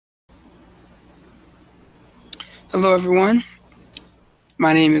Hello, everyone.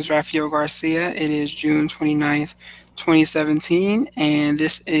 My name is Rafael Garcia. It is June 29th, 2017, and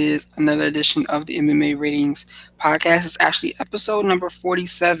this is another edition of the MMA Ratings podcast. It's actually episode number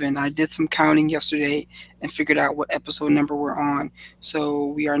 47. I did some counting yesterday and figured out what episode number we're on. So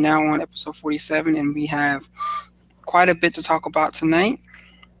we are now on episode 47, and we have quite a bit to talk about tonight.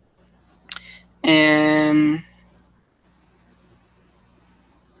 And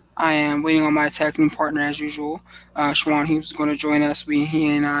I am waiting on my tag team partner as usual, Schwan. He's going to join us. He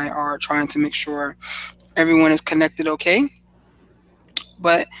and I are trying to make sure everyone is connected okay.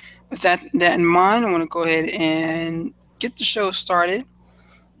 But with that in mind, I want to go ahead and get the show started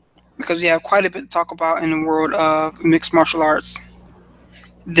because we have quite a bit to talk about in the world of mixed martial arts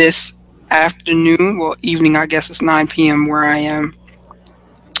this afternoon. Well, evening, I guess it's 9 p.m. where I am.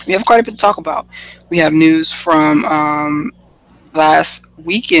 We have quite a bit to talk about. We have news from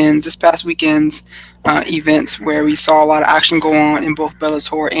this past weekend's events where we saw a lot of action go on in both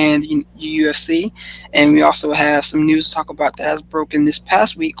Bellator and UFC, and we also have some news to talk about that has broken this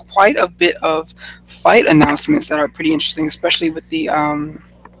past week. Quite a bit of fight announcements that are pretty interesting, especially with the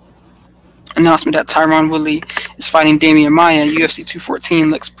announcement that Tyron Woodley is fighting Damian Maia. UFC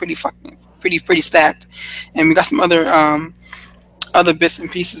 214 looks pretty stacked, and we got some other bits and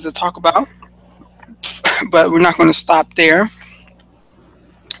pieces to talk about, but we're not going to stop there.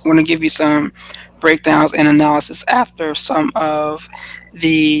 I'm going to give you some breakdowns and analysis after some of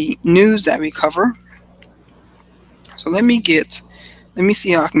the news that we cover. So let me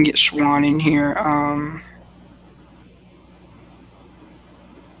see how I can get Schwan in here.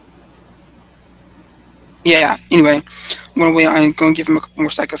 Yeah. Anyway, I'm gonna give him a couple more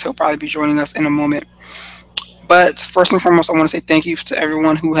seconds. He'll probably be joining us in a moment. But first and foremost, I want to say thank you to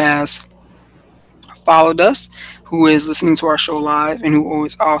everyone who has followed us, who is listening to our show live, and who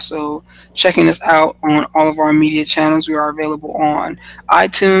is also checking us out on all of our media channels. We are available on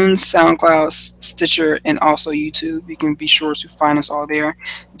iTunes, SoundCloud, Stitcher, and also YouTube. You can be sure to find us all there.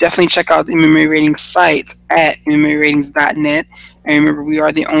 Definitely check out the MMA Ratings site at MMARatings.net. And remember, we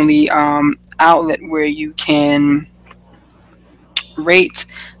are the only outlet where you can rate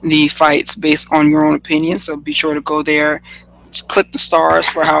the fights based on your own opinion. So be sure to go there, click the stars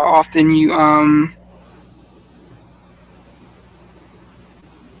for how often you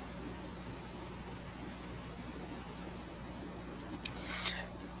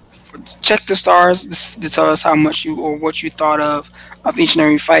check the stars to tell us how much you or what you thought of each and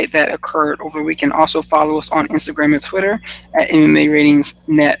every fight that occurred over the weekend. Also follow us on Instagram and Twitter at MMA Ratings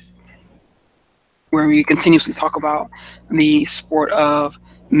Net, where we continuously talk about the sport of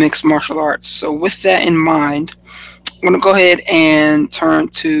mixed martial arts. So with that in mind, I'm going to go ahead and turn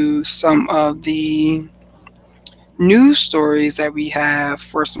to some of the news stories that we have.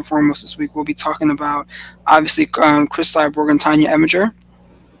 First and foremost, this week we'll be talking about obviously Chris Cyborg and Tanya Eminger.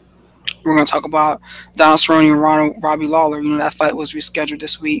 We're going to talk about Donald Cerrone and Robbie Lawler. You know, that fight was rescheduled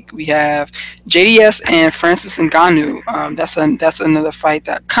this week. We have JDS and Francis Ngannou. That's another fight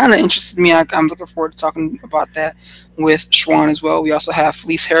that kind of interested me. I'm looking forward to talking about that with Schwan as well. We also have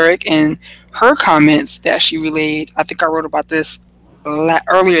Felice Herrick and her comments that she relayed. I think I wrote about this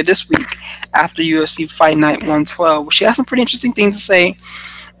earlier this week after UFC Fight Night 112. She has some pretty interesting things to say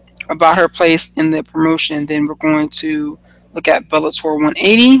about her place in the promotion. Then we're going to look at Bellator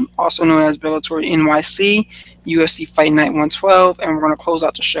 180, also known as Bellator NYC, UFC Fight Night 112, and we're going to close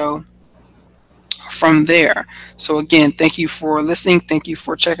out the show from there. So again, thank you for listening. Thank you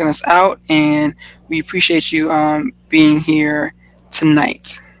for checking us out, and we appreciate you being here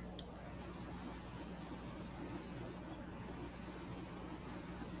tonight.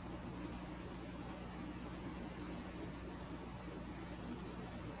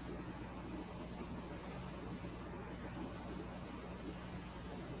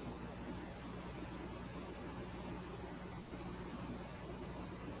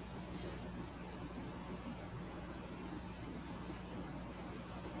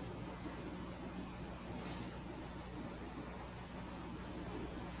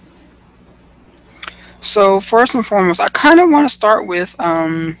 So first and foremost, I kind of want to start with,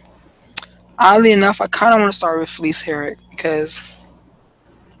 oddly enough, I kind of want to start with Felice Herrick because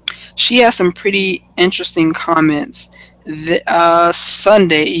she has some pretty interesting comments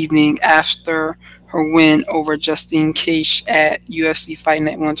Sunday evening after her win over Justine Case at UFC Fight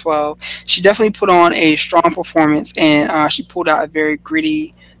Night 112. She definitely put on a strong performance, and she pulled out a very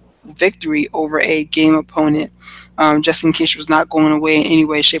gritty victory over a game opponent. Justine Case was not going away in any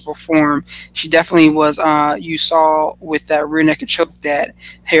way, shape, or form. She definitely was. You saw with that rear naked choke that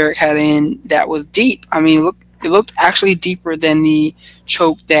Herrick had in that was deep. I mean, look. It looked actually deeper than the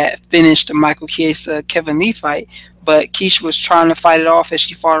choke that finished the Michael Chiesa Kevin Lee fight, but Keisha was trying to fight it off, as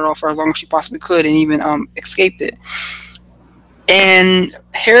she fought it off for as long as she possibly could, and even escaped it. And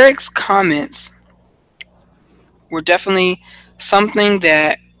Herrick's comments were definitely something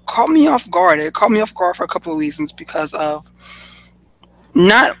that caught me off guard. It caught me off guard for a couple of reasons, because of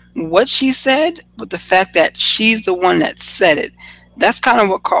not what she said, but the fact that she's the one that said it. That's kind of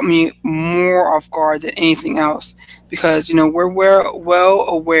what caught me more off guard than anything else, because we're well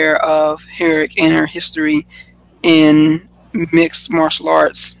aware of Herrick and her history in mixed martial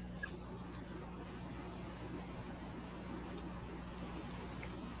arts.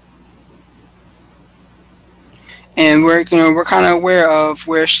 And we're kind of aware of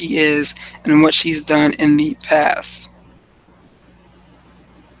where she is and what she's done in the past.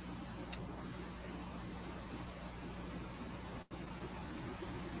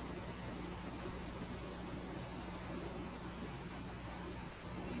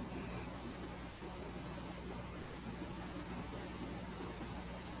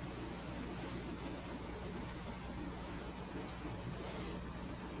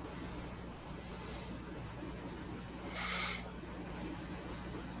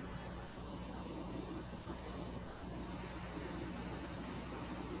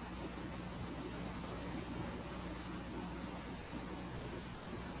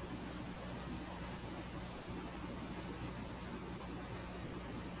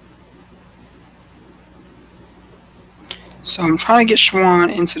 So I'm trying to get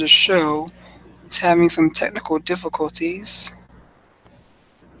Schwan into the show. He's having some technical difficulties.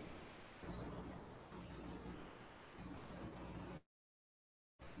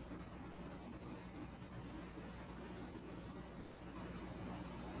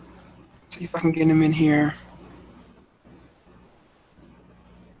 See if I can get him in here.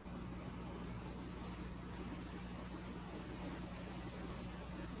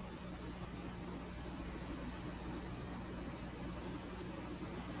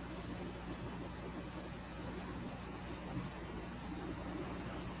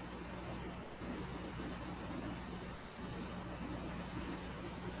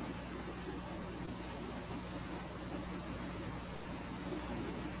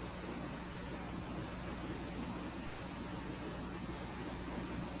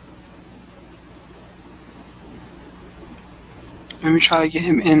 Let me try to get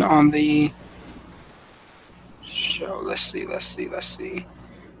him in on the show. Let's see.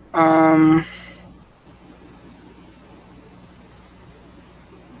 Um,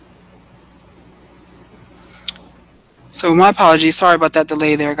 so my apologies. Sorry about that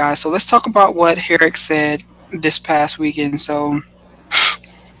delay there, guys. So let's talk about what Herrick said this past weekend. So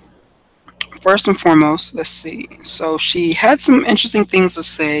first and foremost, let's see. So she had some interesting things to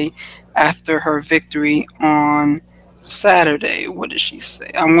say after her victory on Saturday. What did she say?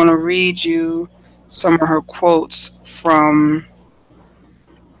 I'm going to read you some of her quotes from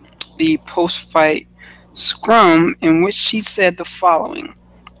the post fight scrum, in which she said the following,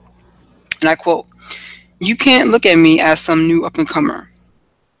 and I quote: "You can't look at me as some new up and comer.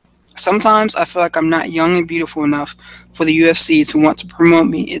 Sometimes I feel like I'm not young and beautiful enough for the UFC to want to promote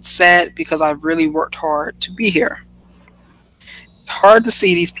me. It's sad because I've really worked hard to be here. It's hard to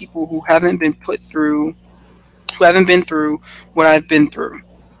see these people who haven't been through what I've been through.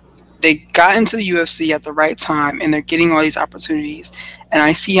 They got into the UFC at the right time and they're getting all these opportunities. And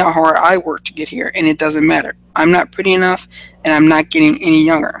I see how hard I worked to get here, and it doesn't matter. I'm not pretty enough and I'm not getting any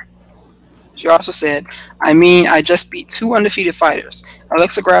younger." She also said, "I mean, I just beat two undefeated fighters.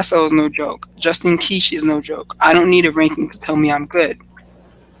 Alexa Grasso is no joke. Justine Kish is no joke. I don't need a ranking to tell me I'm good."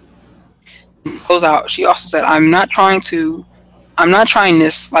 Close out. She also said, I'm not trying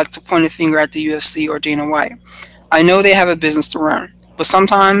this like to point a finger at the UFC or Dana White. I know they have a business to run, but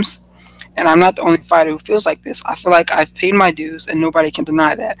sometimes, and I'm not the only fighter who feels like this, I feel like I've paid my dues and nobody can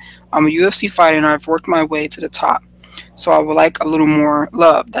deny that. I'm a UFC fighter and I've worked my way to the top. So I would like a little more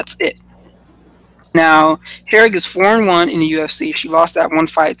love. That's it. Now, Herrick is 4-1 in the UFC. She lost that one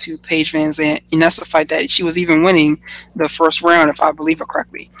fight to Paige Van Zandt, and that's a fight that she was even winning the first round, if I believe it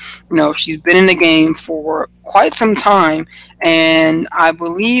correctly. She's been in the game for quite some time, and I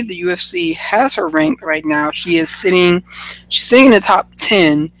believe the UFC has her ranked right now. She's sitting in the top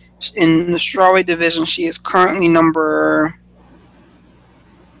 10 in the strawweight division. She is currently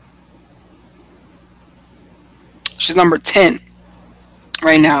she's number 10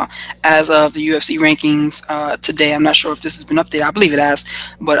 right now as of the UFC rankings today. I'm not sure if this has been updated. I believe it has,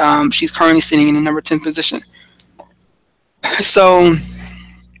 but she's currently sitting in the number 10 position. So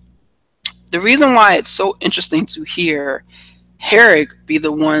the reason why it's so interesting to hear Herrick be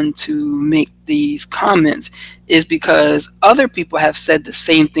the one to make these comments is because other people have said the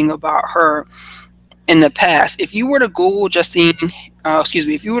same thing about her in the past. If you were to Google if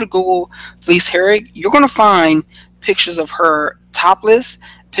you were to Google Felice Herrick, you're going to find pictures of her topless,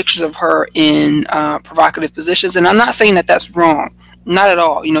 pictures of her in provocative positions. And I'm not saying that that's wrong, not at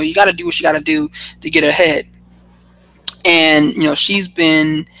all. You got to do what you got to do to get ahead. And she's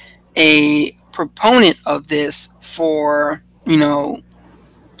been a proponent of this for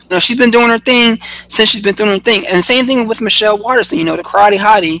she's been doing her thing since she's been doing her thing. And the same thing with Michelle Waterson. The Karate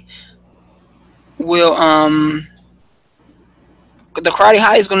Hottie will the Karate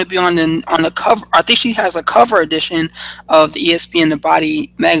High is going to be on the cover. I think she has a cover edition of the ESPN The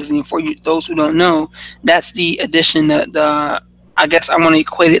Body magazine. For you, those who don't know, that's the edition that I guess I want to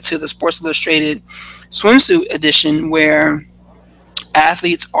equate it to the Sports Illustrated swimsuit edition, where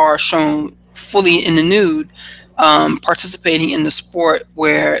athletes are shown fully in the nude, participating in the sport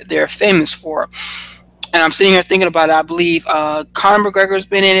where they're famous for. And I'm sitting here thinking about it. I believe Conor McGregor's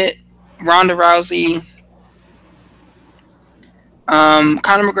been in it, Ronda Rousey.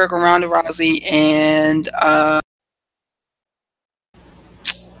 Conor McGregor, Ronda Rousey, and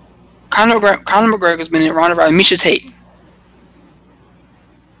Conor McGregor's been in Ronda Rousey, Misha Tate.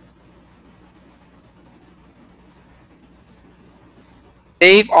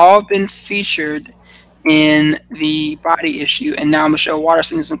 They've all been featured in the Body issue, and now Michelle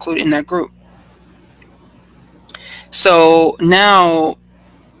Waterson is included in that group. So now,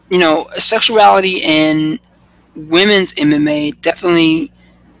 sexuality and women's MMA definitely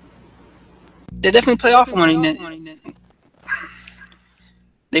play off one another.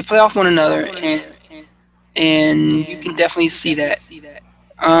 They play off one another, and you can definitely see that.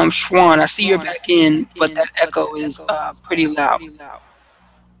 Schwan, I see you're back in, but that echo is pretty loud.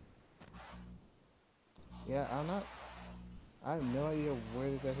 Yeah, I'm not. I have no idea where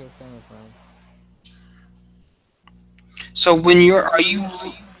this echo is coming from. So are you,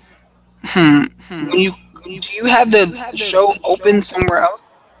 when you, do you have the show open somewhere else?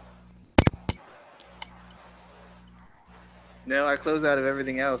 No, I closed out of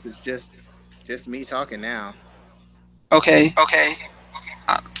everything else. It's just me talking now. Okay.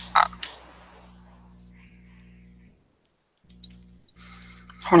 Uh, uh,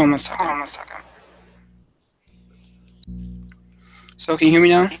 Hold on one second. So can you hear me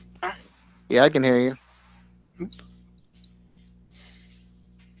now? Yeah, I can hear you. Can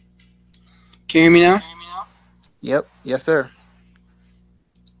you hear me now? Yep. Yes, sir.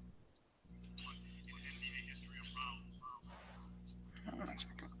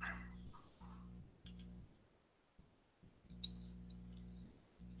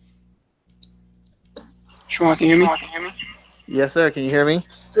 Schwan, can you hear me? Yes, sir. Can you hear me?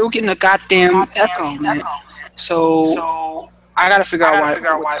 Still getting a goddamn echo, man. So I gotta figure out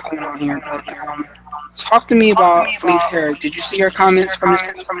what's going on here. But talk to me about Felice Herrick. Did you see her comments from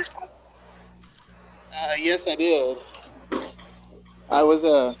this? Yes, I did. I was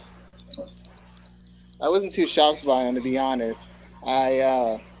I wasn't too shocked by him, to be honest.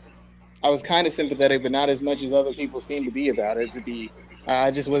 I was kind of sympathetic, but not as much as other people seem to be about it.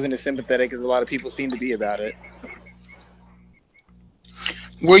 I just wasn't as sympathetic as a lot of people seem to be about it.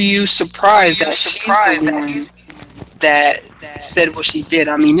 Were you surprised that she's the one that said what she did?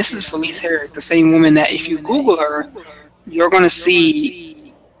 I mean, this is Felice Herrick, the same woman that if you Google her, you're going to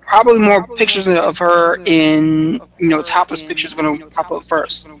see probably more pictures of her in, topless pictures going to pop up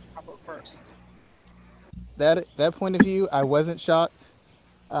first. That point of view, I wasn't shocked.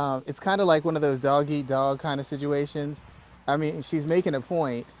 It's kind of like one of those dog eat dog kind of situations. I mean, she's making a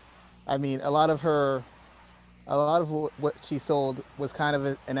point. I mean, a lot of what she sold was kind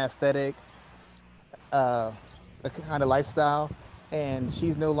of an aesthetic, a kind of lifestyle, and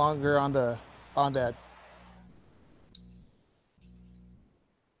she's no longer on that.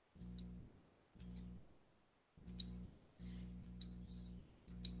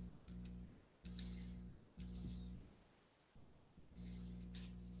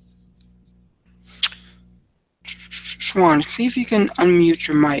 Schwan, see if you can unmute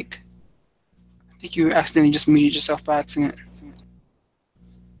your mic. I think you accidentally just muted yourself by accident.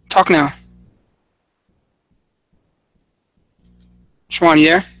 Talk now. Schwan, you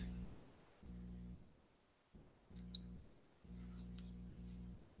there?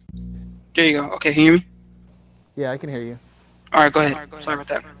 There you go. Okay, can you hear me? Yeah, I can hear you. All right, go ahead. Sorry about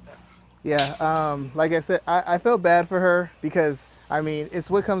that. Yeah, like I said, I felt bad for her because I mean it's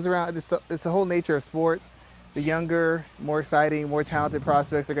what comes around. It's the whole nature of sports. The younger, more exciting, more talented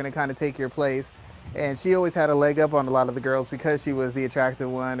prospects are going to kind of take your place, And she always had a leg up on a lot of the girls because she was the attractive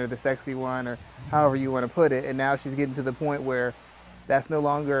one or the sexy one or however you want to put it. And now she's getting to the point where that's no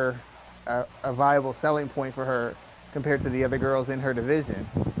longer a viable selling point for her compared to the other girls in her division.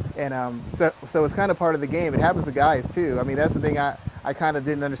 And so it's kind of part of the game. It happens to guys too. I mean, that's the thing I kind of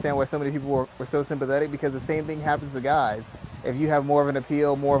didn't understand why so many people were so sympathetic, because the same thing happens to guys. If you have more of an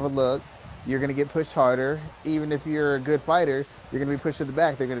appeal, more of a look, you're going to get pushed harder. Even if you're a good fighter, you're going to be pushed to the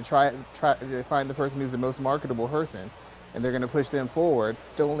back. They're going to try to find the person who's the most marketable person, and they're going to push them forward.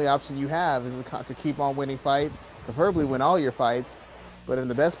 The only option you have is to keep on winning fights, preferably win all your fights, but in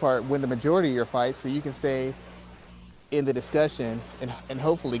the best part, win the majority of your fights so you can stay in the discussion and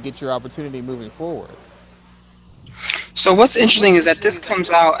hopefully get your opportunity moving forward. So what's interesting is that this comes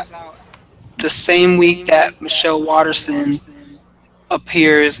out the same week that Michelle Waterson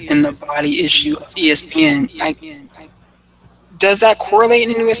appears in the body issue of ESPN. Does that correlate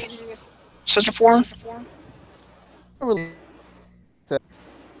in any way, such a form?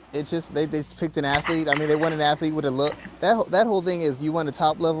 It's just they picked an athlete. I mean, they want an athlete with a look. That whole thing is you want a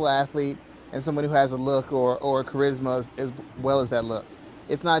top level athlete and someone who has a look or charisma as well as that look.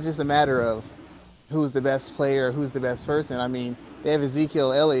 It's not just a matter of who's the best player, who's the best person. I mean, they have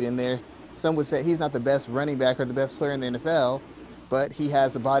Ezekiel Elliott in there. Some would say he's not the best running back or the best player in the NFL, but he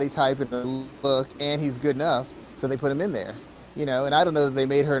has the body type and the look, and he's good enough, so they put him in there. You know, and I don't know that they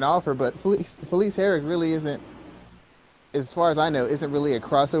made her an offer, but Felice Herrig really isn't, as far as I know, isn't really a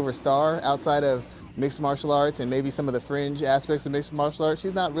crossover star outside of mixed martial arts and maybe some of the fringe aspects of mixed martial arts.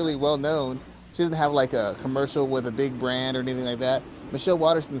 She's not really well known. She doesn't have like a commercial with a big brand or anything like that. Michelle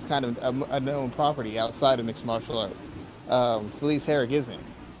Waterson's kind of a known property outside of mixed martial arts. Felice Herrig isn't.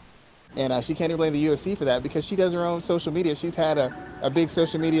 And she can't even blame the UFC for that because she does her own social media. She's had a big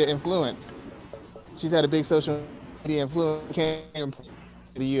social media influence. She's had a big social media influence. Can't even blame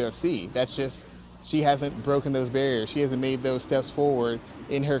the UFC. That's just, she hasn't broken those barriers. She hasn't made those steps forward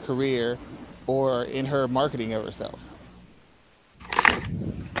in her career or in her marketing of herself.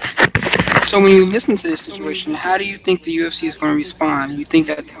 So when you listen to this situation, how do you think the UFC is going to respond? You think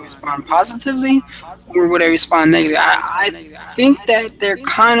that they'll respond positively, or will they respond negatively? I think that they're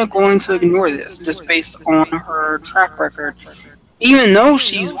kind of going to ignore this, just based on her track record. Even though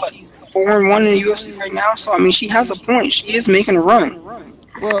she's, 4-1 in the UFC right now, so I mean, she has a point. She is making a run.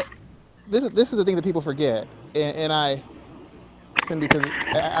 Well, this is the thing that people forget, and because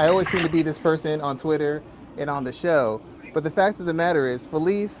I always seem to be this person on Twitter and on the show, but the fact of the matter is,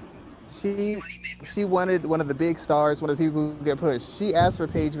 Felice, she wanted one of the big stars, one of the people who get pushed. She asked for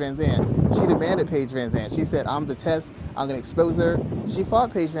Paige VanZant. She demanded Paige VanZant. She said, I'm the test. I'm going to expose her. She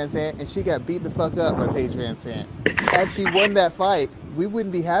fought Paige VanZant, and she got beat the fuck up by Paige VanZant. Had she won that fight, we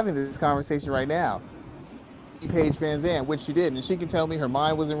wouldn't be having this conversation right now. Paige VanZant, which she did, and she can tell me her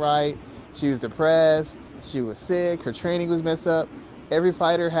mind wasn't right. She was depressed. She was sick. Her training was messed up. Every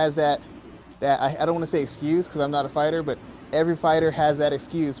fighter has that I don't want to say excuse because I'm not a fighter, but every fighter has that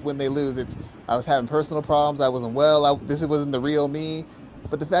excuse when they lose. It's, I was having personal problems. I wasn't well. This wasn't the real me.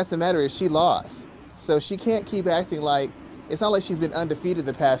 But the fact of the matter is she lost. So she can't keep acting like, it's not like she's been undefeated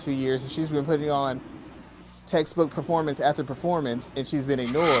the past few years and she's been putting on textbook performance after performance and she's been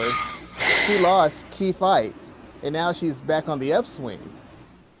ignored. She lost key fights and now she's back on the upswing.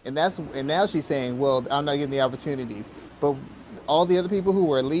 And now she's saying, well, I'm not getting the opportunities. But all the other people who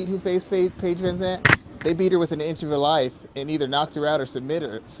were elite who faced Paige VanZant, they beat her with an inch of her life and either knocked her out or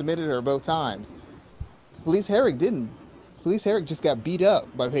submitted her both times. Felice Herrig didn't. Felice Herrig just got beat up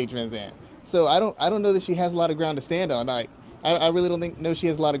by Paige VanZant. So I don't know that she has a lot of ground to stand on. I really don't know she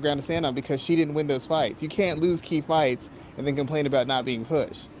has a lot of ground to stand on because she didn't win those fights. You can't lose key fights and then complain about not being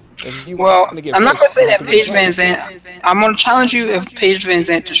pushed. Well, I'm not going to say that Paige VanZant. I'm going to challenge you if Paige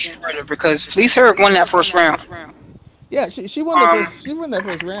VanZant destroyed her because Felice Herrig won that first round. Yeah, she won that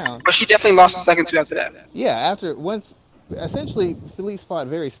first round. But she definitely lost the second two after that. Yeah, essentially, Felice fought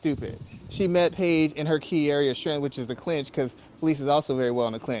very stupid. She met Paige in her key area of strength, which is the clinch, because Felice is also very well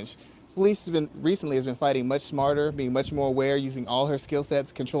in the clinch. Felice recently has been fighting much smarter, being much more aware, using all her skill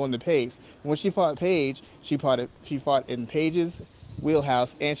sets, controlling the pace. When she fought Paige, she fought in Paige's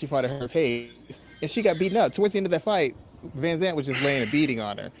wheelhouse, and she fought at her pace, and she got beaten up. Towards the end of that fight, VanZant was just laying a beating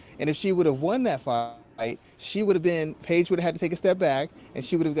on her. And if she would have won that fight, Paige would have had to take a step back, and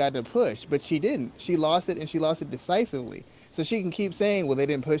she would have gotten a push, but she didn't. She lost it, and she lost it decisively. So she can keep saying, well, they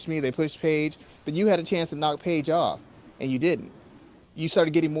didn't push me, they pushed Paige, but you had a chance to knock Paige off, and you didn't. You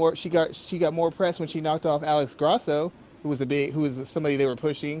started getting more, she got more press when she knocked off Alex Grasso, who was somebody they were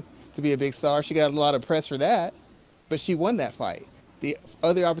pushing to be a big star. She got a lot of press for that, but she won that fight. The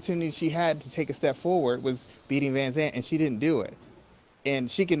other opportunity she had to take a step forward was beating VanZant, and she didn't do it. and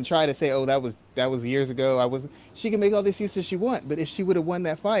she can try to say, "Oh, that was years ago. I wasn't." She can make all the excuses she want, but if she would have won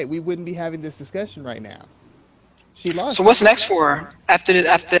that fight, we wouldn't be having this discussion right now. She So lost it. what's next for her after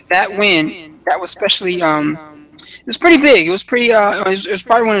that win? That was especially it was pretty big. It was pretty it was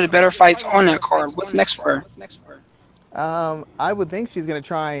probably one of the better fights on that card. What's next for her? I would think she's gonna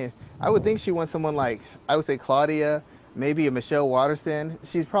try. I would think she wants someone like, I would say, Claudia, maybe a Michelle Waterston.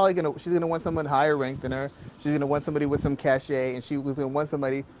 She's gonna want someone higher ranked than her. She's gonna want somebody with some cachet, and she was gonna want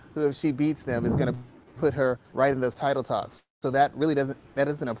somebody who, if she beats them, is gonna put her right in those title talks. So that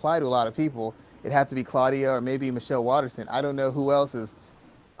doesn't apply to a lot of people. It'd have to be Claudia or maybe Michelle Waterston. I don't know who else is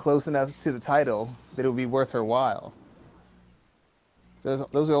close enough to the title that it would be worth her while. So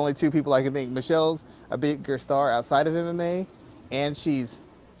those are only two people I can think. Michelle's a bigger star outside of MMA, and she's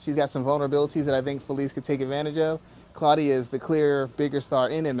got some vulnerabilities that I think Felice could take advantage of. Claudia is the clear bigger star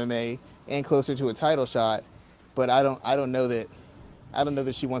in MMA and closer to a title shot, but I don't know that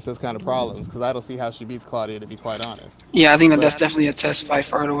she wants those kind of problems, because I don't see how she beats Claudia, to be quite honest. Yeah, I think that But that's definitely a test fight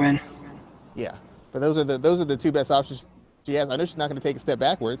for her to win. yeah, but those are the two best options she has. I know she's not going to take a step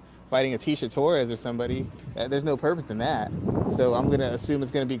backwards fighting a Tisha Torres or somebody. There's no purpose in that. So I'm going to assume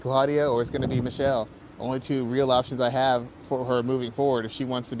it's going to be Claudia or it's going to be Michelle. Only two real options I have for her moving forward if she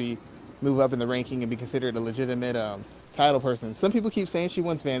wants to move up in the ranking and be considered a legitimate title person. Some people keep saying she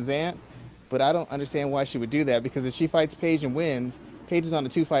wants Van Zant, but I don't understand why she would do that, because if she fights Paige and wins, Paige is on a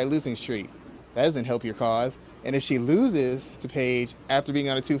 2-fight losing streak. That doesn't help your cause. And if she loses to Paige after being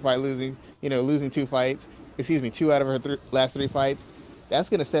on a 2-fight losing 2 fights, excuse me, 2 out of her last 3 fights, that's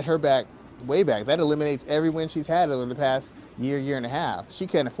going to set her back way back. That eliminates every win she's had over the past year and a half. She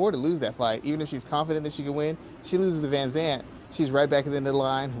can't afford to lose that fight. Even if she's confident that she can win, she loses to Van Zant, she's right back at the end of the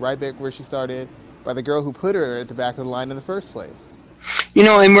line, right back where she started, by the girl who put her at the back of the line in the first place.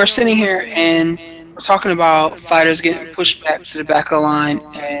 And we're sitting here and we're talking about fighters getting pushed back to the back of the line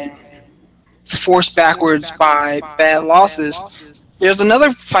and forced backwards by bad losses. There's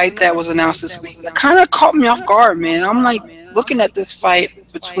another fight that was announced this week that kind of caught me off guard, man. I'm like looking at this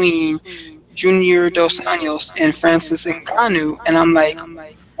fight between Junior Dos Anjos and Francis Ngannou, and I'm like,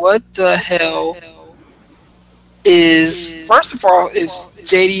 what the hell is, first of all, is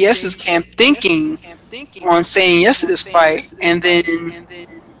JDS's camp thinking on saying yes to this fight, and then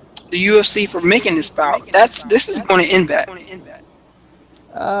the UFC for making this bout? This is going to end bad.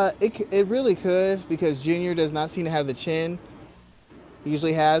 It really could, because Junior does not seem to have the chin he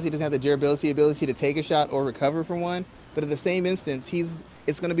usually has. He doesn't have the durability ability to take a shot or recover from one. But in the same instance,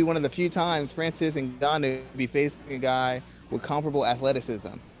 it's going to be one of the few times Francis Ngannou be facing a guy with comparable athleticism.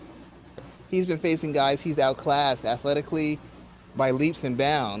 He's been facing guys he's outclassed athletically by leaps and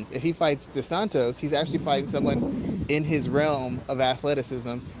bounds. If he fights Dos Santos, he's actually fighting someone in his realm of athleticism.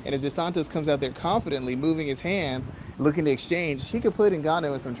 And if Dos Santos comes out there confidently, moving his hands, looking to exchange, he could put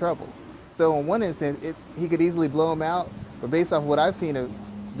Ngannou in some trouble. So in one instance, he could easily blow him out. But based off what I've seen of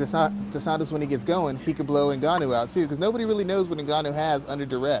Dos Santos, when he gets going, he could blow Ngannou out too, because nobody really knows what Ngannou has under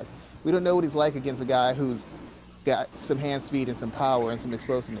duress. We don't know what he's like against a guy who's got some hand speed and some power and some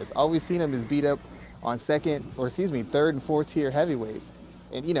explosiveness. All we've seen him is beat up on third and fourth tier heavyweights.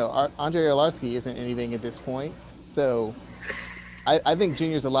 And Andrei Arlovski isn't anything at this point. So I think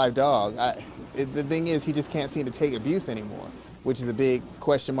Junior's a live dog. The thing is, he just can't seem to take abuse anymore, which is a big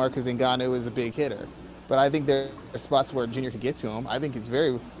question mark, because Ngannou is a big hitter. But I think there are spots where Junior could get to him. I think it's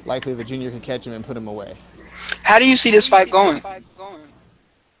very likely that Junior could catch him and put him away. How do you see this fight going?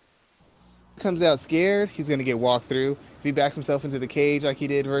 Comes out scared, he's going to get walked through. If he backs himself into the cage like he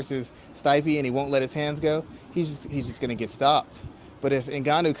did versus Stipe and he won't let his hands go, he's just going to get stopped. But if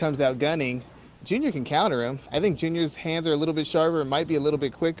Ngannou comes out gunning, Junior can counter him. I think Junior's hands are a little bit sharper and might be a little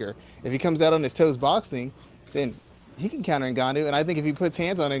bit quicker. If he comes out on his toes boxing, then he can counter Ngannou. And I think if he puts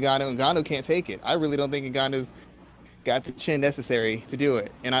hands on Ngannou, Ngannou can't take it. I really don't think Ngannou's got the chin necessary to do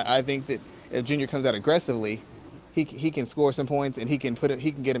it. And I think that if Junior comes out aggressively, he can score some points and he can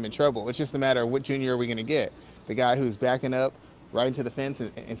get him in trouble. It's just a matter of what Junior are we going to get. The guy who's backing up right into the fence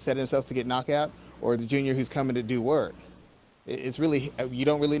and setting himself to get knocked out, or the Junior who's coming to do work. It's really, you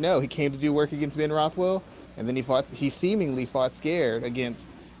don't really know. He came to do work against Ben Rothwell, and then he seemingly fought scared against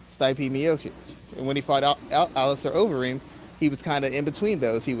Stipe Miocic. And when he fought Alistair Overeem, he was kind of in between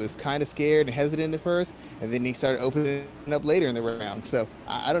those. He was kind of scared and hesitant at first, and then he started opening up later in the round. So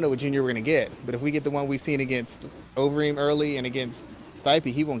I don't know what Junior we're going to get, but if we get the one we've seen against Overeem early and against Stipe,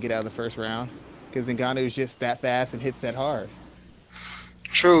 he won't get out of the first round, because Ngannou is just that fast and hits that hard.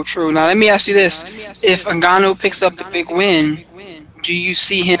 True. Now let me ask you this: if Ngannou picks up the big win, do you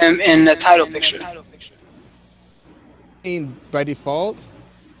see him in the title picture? By default,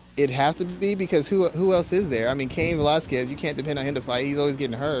 It'd have to be because who else is there? I mean, Cain Velasquez, you can't depend on him to fight. He's always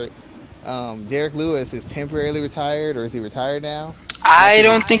getting hurt. Derek Lewis is temporarily retired, or is he retired now? Not I too.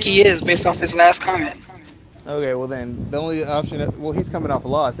 don't think he is based off his last comment. Okay, well then the only option. Well, he's coming off a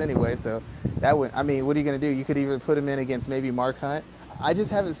loss anyway, so that would. I mean, what are you gonna do? You could even put him in against maybe Mark Hunt. I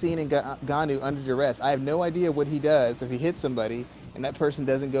just haven't seen Ngannou under duress. I have no idea what he does if he hits somebody and that person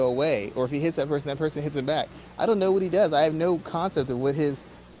doesn't go away, or if he hits that person hits him back. I don't know what he does. I have no concept of what his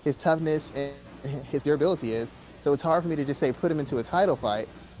toughness and his durability is. So it's hard for me to just say put him into a title fight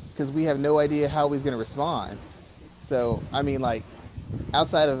because we have no idea how he's going to respond. So I mean, like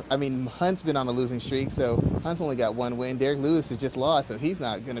outside of, I mean, Hunt's been on a losing streak, so Hunt's only got one win. Derek Lewis has just lost, so he's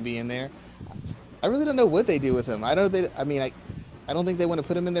not going to be in there. I really don't know what they do with him. I don't. I mean, I don't think they want to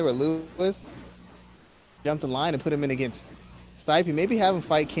put him in there with Lewis. Jump the line and put him in against Stipe. Maybe have him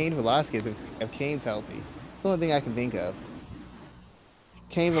fight Cain Velasquez if Cain's healthy. It's the only thing I can think of.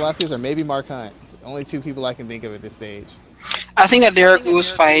 Cain Velasquez or maybe Mark Hunt. Only two people I can think of at this stage. I think that Derek Lewis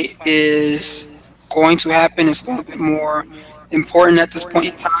fight is going to happen. It's a little bit more important at this point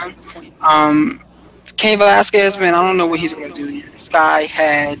in time. Cain Velasquez, man, I don't know what he's going to do. This guy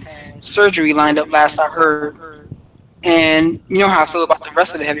had surgery lined up last I heard. And you know how I feel about the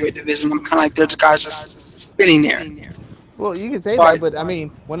rest of the heavyweight division. I'm kind of like, there's guys just sitting there. Well, you can say So that, but I mean,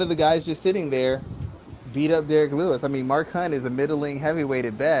 one of the guys just sitting there beat up Derek Lewis. I mean, Mark Hunt is a middling heavyweight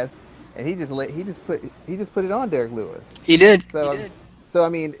at best, and he just put it on Derek Lewis. he did. So I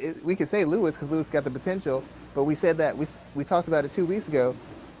mean, we could say Lewis because Lewis got the potential, but we said that we talked about it 2 weeks ago.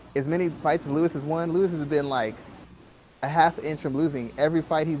 As many fights as Lewis has won, Lewis has been like a half inch from losing every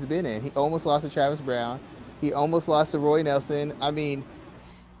fight he's been in. He almost lost to Travis Brown. He almost lost to Roy Nelson. I mean,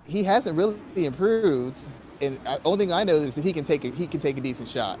 he hasn't really improved. And the only thing I know is that he can take a decent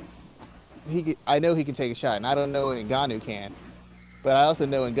shot. I know he can take a shot, and I don't know if Ngannou can. But I also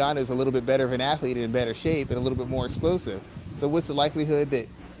know Ngannou's a little bit better of an athlete and in better shape and a little bit more explosive. So what's the likelihood that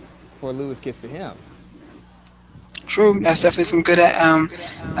before Lewis gets to him? True. That's definitely some good.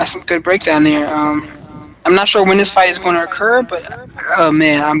 That's some good breakdown there. I'm not sure when this fight is going to occur, but oh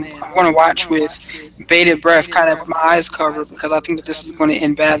man, I'm going to watch with bated breath, kind of with my eyes covered, because I think that this is going to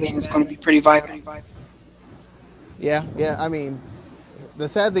end badly and it's going to be pretty violent. Yeah. I mean, the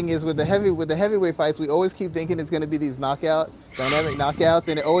sad thing is with the heavyweight fights, we always keep thinking it's going to be these dynamic knockouts,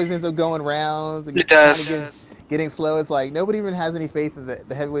 and it always ends up going rounds and It kind of does. getting slow. It's like nobody even has any faith that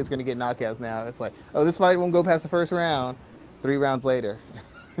the heavyweight's going to get knockouts now. It's like, oh, this fight won't go past the first round. 3 rounds later.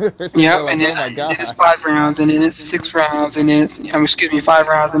 Yep, Like, and then, oh my and then it's god. 5 rounds, and then it's 6 rounds, and then it's, excuse me, 5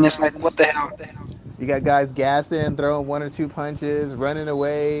 rounds, and it's like, what the hell? You got guys gassing, throwing one or two punches, running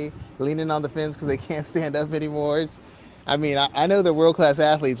away, leaning on the fence because they can't stand up anymore. I mean, I know they're world class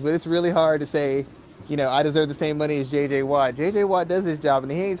athletes, but it's really hard to say, I deserve the same money as J.J. Watt. J.J. Watt does his job,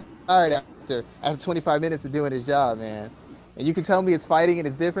 and he ain't tired after 25 minutes of doing his job, man. And you can tell me it's fighting and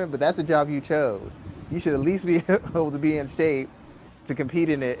it's different, but that's a job you chose. You should at least be able to be in shape to compete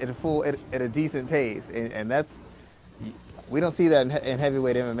in it at a decent pace, and that's we don't see that in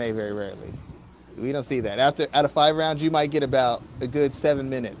heavyweight MMA very rarely. We don't see that. Out of 5 rounds, you might get about a good 7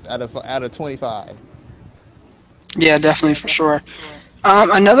 minutes out of 25. Yeah, definitely, for sure.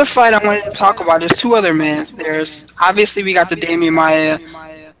 Another fight I wanted to talk about, there's two other men. There's, obviously, we got the Damian Maia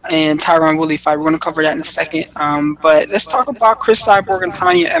and Tyron Woodley fight. We're going to cover that in a second. But let's talk about Chris Cyborg and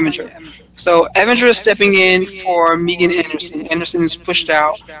Tanya Evinger. So Evinger is stepping in for Megan Anderson. Anderson is pushed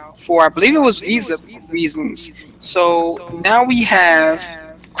out for, I believe it was visa reasons. So now we have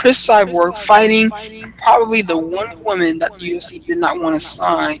Chris Cyborg fighting probably the one woman that the UFC did not want to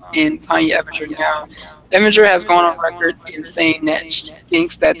sign in Tanya Evinger. Now, Evinger has gone on record in saying that she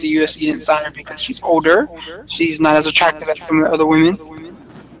thinks that the UFC didn't sign her because she's older. She's not as attractive as some of the other women.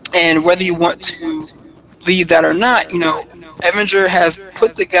 And whether you want to believe that or not, Evinger has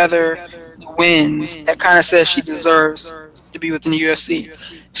put together wins that kind of says she deserves to be within the UFC.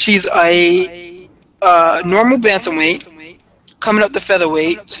 She's a normal bantamweight coming up to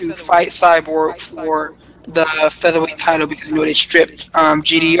featherweight to fight Cyborg for the featherweight title because they stripped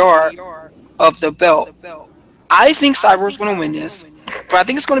GDR of the belt. I think Cyborg's going to win this, but I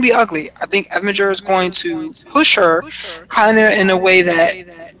think it's going to be ugly. I think Evinger is going to push her kind of in a way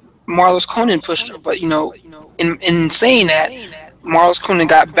that Marlos Conan pushed her. But, in saying that, Marlos Conan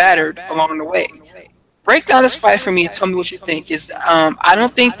got battered along the way. Break down this fight for me and tell me what you think. I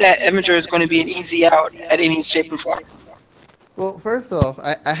don't think that Evinger is going to be an easy out at any shape or form. Well, first off,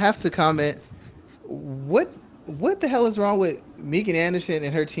 I have to comment. What the hell is wrong with Megan Anderson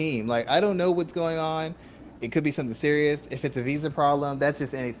and her team? Like, I don't know what's going on. It could be something serious. If it's a visa problem, that's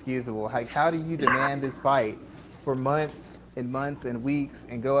just inexcusable. Like, how do you demand this fight for months and months and weeks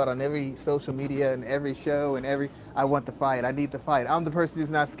and go out on every social media and every show and every I want the fight, I need the fight, I'm the person who's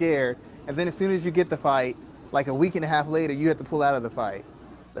not scared, and then as soon as you get the fight, like a week and a half later, you have to pull out of the fight.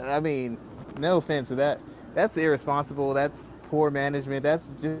 I mean, no offense to that. That's irresponsible. That's poor management. That's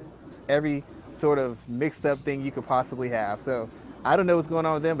just every sort of mixed up thing you could possibly have. So I don't know what's going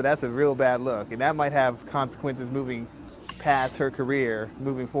on with them, but that's a real bad look, and that might have consequences moving past her career,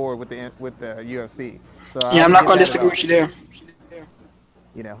 moving forward with the UFC. So I Yeah, I'm don't not get going to that at disagree all. with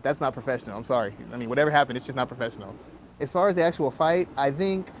you there. That's not professional. I'm sorry. I mean, whatever happened, it's just not professional. As far as the actual fight, I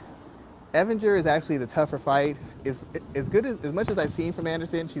think Evinger is actually the tougher fight. Is as good as much as I've seen from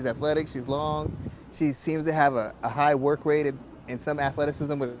Anderson. She's athletic. She's long. She seems to have a high work rate and some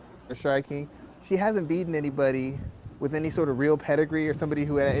athleticism with her striking. She hasn't beaten anybody with any sort of real pedigree or somebody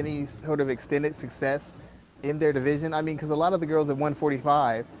who had any sort of extended success in their division. I mean, because a lot of the girls at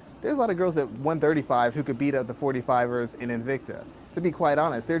 145, there's a lot of girls at 135 who could beat up the 45ers in Invicta. To be quite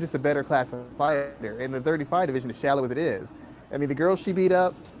honest, they're just a better class of fighter, and the 35 division, as shallow as it is. I mean, the girls she beat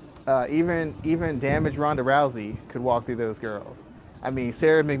up, even damaged Ronda Rousey could walk through those girls. I mean,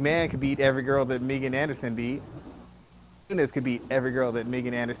 Sarah McMahon could beat every girl that Megan Anderson beat. Amanda Nunes could beat every girl that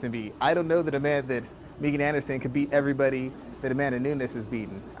Megan Anderson beat. I don't know that Megan Anderson could beat everybody that Amanda Nunes has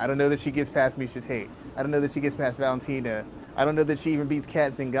beaten. I don't know that she gets past Misha Tate. I don't know that she gets past Valentina. I don't know that she even beats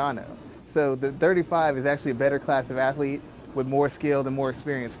Kat Zingano. So the 35 is actually a better class of athlete with more skilled and more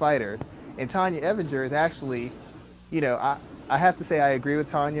experienced fighters. And Tanya Evinger is actually, I have to say I agree with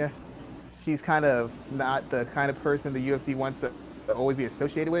Tanya. She's kind of not the kind of person the UFC wants to always be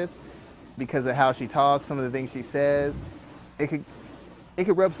associated with because of how she talks, some of the things she says. It could it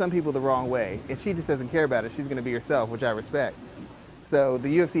could rub some people the wrong way, and she just doesn't care about it. She's going to be herself, which I respect. So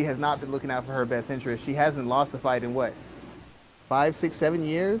the UFC has not been looking out for her best interest. She hasn't lost a fight in what, 5, 6, 7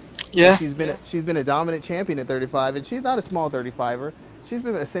 years, and Yeah. she's been a dominant champion at 35, and she's not a small 35er. She's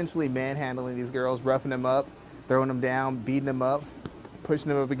been essentially manhandling these girls, roughing them up, throwing them down, beating them up, pushing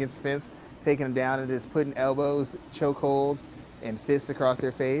them up against the fence, taking them down, and just putting elbows, chokeholds, and fists across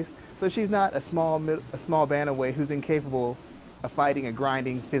their face. So she's not a small bantamweight who's incapable of fighting a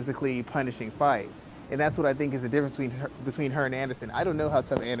grinding, physically punishing fight. And that's what I think is the difference between her and Anderson. I don't know how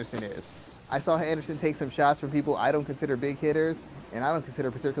tough Anderson is. I saw Anderson take some shots from people I don't consider big hitters, and I don't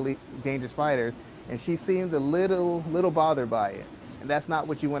consider particularly dangerous fighters, and she seemed a little bothered by it. And that's not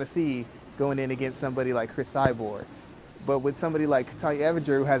what you want to see going in against somebody like Chris Cyborg. But with somebody like Tanya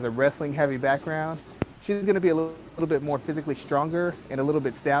Evinger, who has a wrestling heavy background, she's going to be a little bit more physically stronger and a little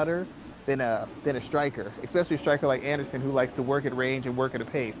bit stouter than a striker, especially a striker like Anderson, who likes to work at range and work at a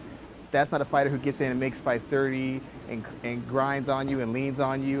pace. That's not a fighter who gets in and makes fights dirty and grinds on you and leans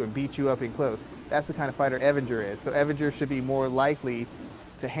on you and beats you up in close. That's the kind of fighter Evinger is. So Evinger should be more likely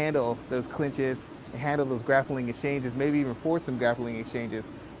to handle those clinches and handle those grappling exchanges, maybe even force some grappling exchanges.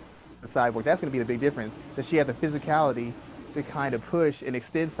 The Cyborg, that's going to be the big difference. That she has the physicality to kind of push and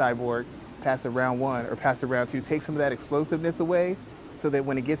extend Cyborg past a round one or past a round two, take some of that explosiveness away, so that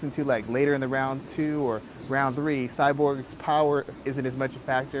when it gets into like later in the round two or round three, Cyborg's power isn't as much a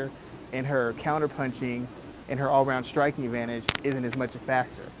factor, and her counter punching and her all-round striking advantage isn't as much a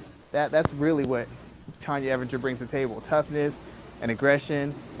factor. That's really what Tanya Evinger brings to the table: toughness, and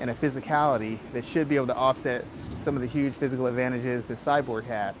aggression, and a physicality that should be able to offset some of the huge physical advantages that Cyborg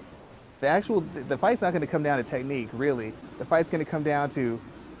had. The fight's not going to come down to technique, really. The fight's going to come down to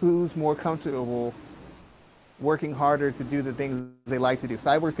who's more comfortable working harder to do the things they like to do.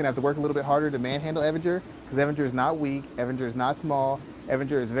 Cyborg's going to have to work a little bit harder to manhandle Evinger, because Evinger is not weak, Evinger is not small,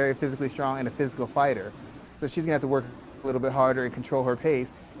 Evinger is very physically strong and a physical fighter. So she's going to have to work a little bit harder and control her pace.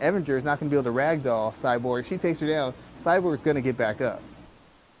 Evinger is not going to be able to ragdoll Cyborg. If she takes her down, Cyborg's going to get back up.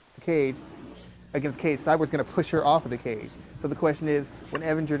 The cage, against Cage, Cyborg's going to push her off of the cage. So the question is, when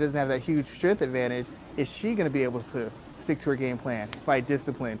Evinger doesn't have that huge strength advantage, is she going to be able to stick to her game plan, fight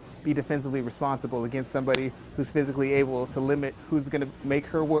discipline, be defensively responsible against somebody who's physically able to limit, who's going to make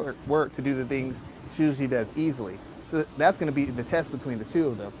her work to do the things she usually does easily? So that's going to be the test between the two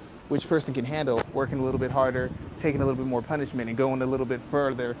of them. Which person can handle working a little bit harder, taking a little bit more punishment, and going a little bit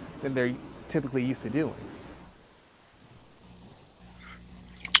further than they're typically used to doing.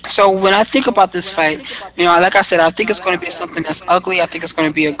 So when I think about this fight, like I said, I think it's going to be something that's ugly. I think it's going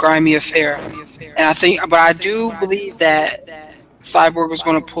to be a grimy affair, and but I do believe that Cyborg is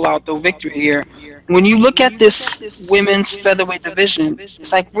going to pull out the victory here. When you look at this women's featherweight division,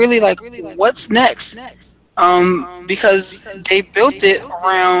 it's like really like what's next? Because they built it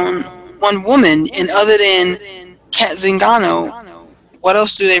around one woman, and other than Kat Zingano, what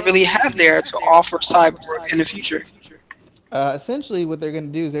else do they really have there to offer Cyborg in the future? Essentially, what they're going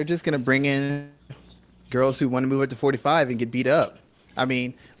to do is they're just going to bring in girls who want to move up to 45 and get beat up. I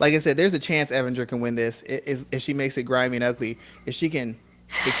mean, like I said, there's a chance Evander can win this if she makes it grimy and ugly. If she can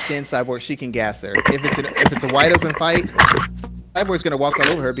extend Cyborg, she can gas her. If it's a wide open fight, Cyborg's gonna walk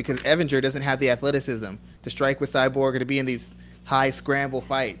all over her because Evander doesn't have the athleticism to strike with Cyborg or to be in these high scramble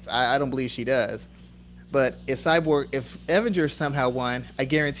fights. I don't believe she does. But if Evander somehow won, I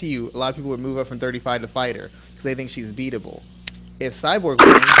guarantee you a lot of people would move up from 35 to fight her because they think she's beatable. If Cyborg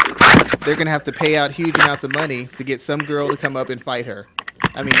wins, they're gonna have to pay out huge amounts of money to get some girl to come up and fight her.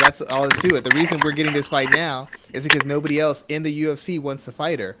 I mean, that's all that's to it. The reason we're getting this fight now is because nobody else in the UFC wants to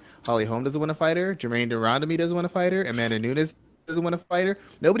fight her. Holly Holm doesn't want to fight her. Jermaine Durandamy doesn't want to fight her. Amanda Nunes doesn't want to fight her.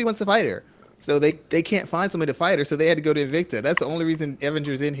 Nobody wants to fight her. So they can't find somebody to fight her, so they had to go to Invicta. That's the only reason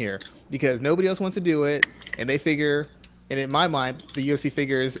Evander's in here, because nobody else wants to do it, and they figure, and in my mind, the UFC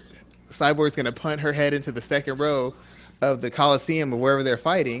figures Cyborg's going to punt her head into the second row of the Coliseum or wherever they're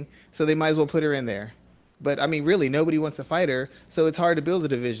fighting, so they might as well put her in there. But, I mean, really, nobody wants to fight her, so it's hard to build a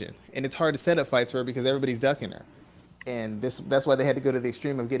division, and it's hard to set up fights for her because everybody's ducking her. And that's why they had to go to the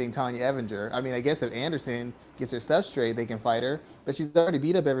extreme of getting Tanya Evander. I mean, I guess if Anderson gets her stuff straight, they can fight her, but she's already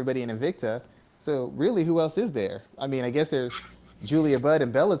beat up everybody in Invicta, so really, who else is there? I mean, I guess there's Julia Budd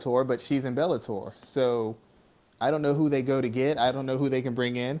in Bellator, but she's in Bellator, so I don't know who they go to get. I don't know who they can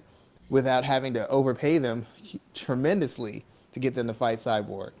bring in without having to overpay them tremendously to get them to fight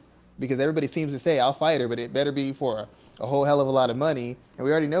Cyborg. Because everybody seems to say, I'll fight her, but it better be for a whole hell of a lot of money. And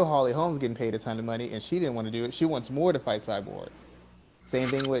we already know Holly Holm's getting paid a ton of money, and she didn't want to do it. She wants more to fight Cyborg. Same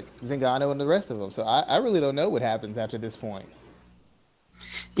thing with Zingano and the rest of them. So I really don't know what happens after this point.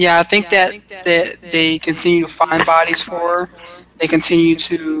 Yeah, I think that they continue to find bodies for her. They continue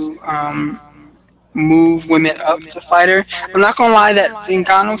to move women up to fight her. I'm not gonna lie, that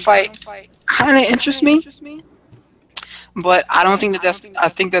Zingano fight kind of interests me, but I don't think that that's. I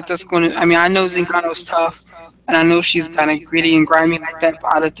think that that's going to. I mean, I know Zingano's tough, and I know she's kind of gritty and grimy like that.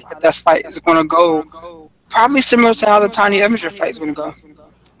 But I don't think that fight is going to go probably similar to how the Tanya Evander fight is going to go.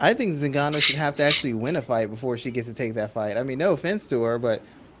 I think Zingano should have to actually win a fight before she gets to take that fight. I mean, no offense to her, but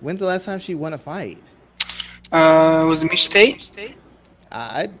when's the last time she won a fight? Was it Miesha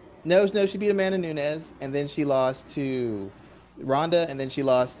Tate? No, she beat Amanda Nunes, and then she lost to Ronda, and then she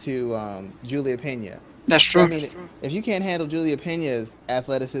lost to Julia Pena. That's true. I mean, if you can't handle Julia Pena's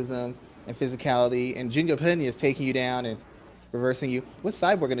athleticism and physicality, and Julia Pena is taking you down and reversing you, what's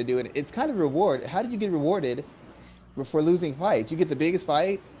Cyborg going to do? And it's kind of a reward. How did you get rewarded for losing fights? You get the biggest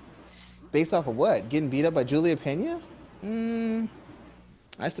fight based off of what? Getting beat up by Julia Pena?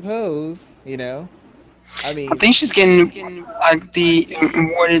 I suppose, you know. I mean, I think she's getting like the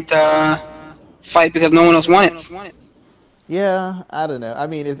awarded fight because no one else won it. Yeah, I don't know. I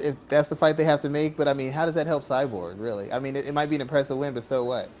mean, if that's the fight they have to make, but I mean, how does that help Cyborg, really? I mean, it might be an impressive win, but so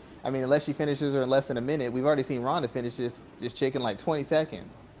what? I mean, unless she finishes her in less than a minute, we've already seen Ronda finish this chick in like 20 seconds.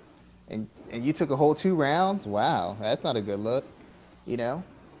 And you took a whole 2 rounds? Wow, that's not a good look, you know?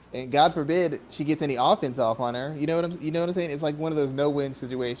 And God forbid she gets any offense off on her. You know what I'm saying? It's like one of those no-win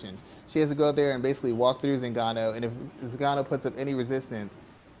situations. She has to go out there and basically walk through Zingano, and if Zingano puts up any resistance,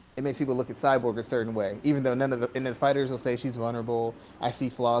 it makes people look at Cyborg a certain way. Even though none of the fighters will say she's vulnerable, I see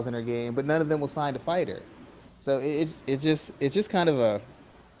flaws in her game, but none of them will sign to fight her. So it's just kind of a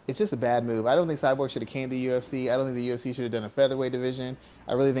bad move. I don't think Cyborg should have came to the UFC. I don't think the UFC should have done a featherweight division.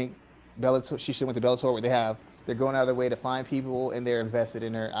 I really think she should have went to Bellator where they're going out of their way to find people and they're invested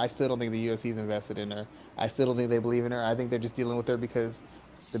in her. I still don't think the UFC is invested in her. I still don't think they believe in her. I think they're just dealing with her because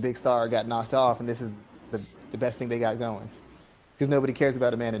the big star got knocked off, and this is the best thing they got going. Because nobody cares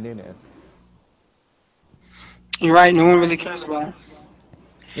about Amanda Nunes. You're right. No one really cares about her.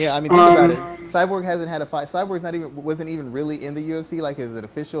 Yeah, I mean, think about it. Cyborg hasn't had a fight. Cyborg's wasn't even really in the UFC like as an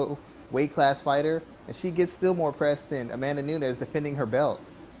official weight class fighter, and she gets still more press than Amanda Nunes defending her belt.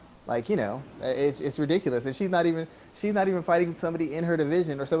 Like, you know, it's ridiculous, and she's not even fighting somebody in her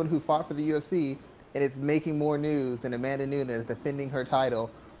division or someone who fought for the UFC, and it's making more news than Amanda Nunes defending her title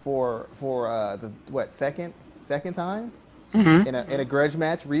for the second time in a grudge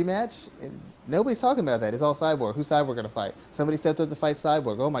rematch. And nobody's talking about that. It's all Cyborg. Who's Cyborg gonna fight? Somebody stepped up to fight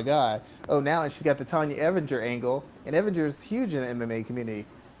Cyborg. Oh my God. Oh, now she's got the Tanya Evander angle, and Evander's huge in the MMA community.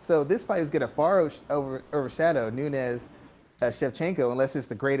 So this fight is gonna far overshadow Nunes. Shevchenko, unless it's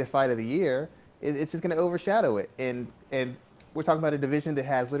the greatest fight of the year, it's just going to overshadow it. And we're talking about a division that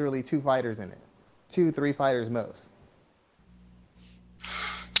has literally 2 fighters in it, 2-3 fighters most.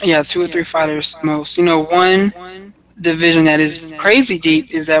 Yeah, 2 or 3 fighters most. You know, one division that is crazy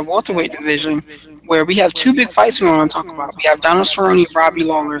deep is that welterweight division, where we have 2 big fights we want to talk about. We have Donald Cerrone, Robbie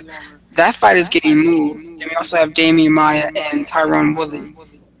Lawler. That fight is getting moved. And we also have Damian Maia and Tyron Woodley.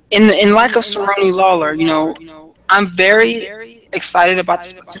 in like of Cerrone Lawler, I'm very excited about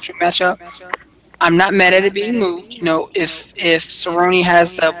this potential matchup. I'm not mad at it being moved. If Cerrone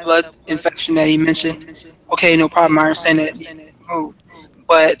has the blood infection that he mentioned, okay, no problem. I understand that it being moved,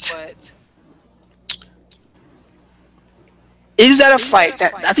 but is that a fight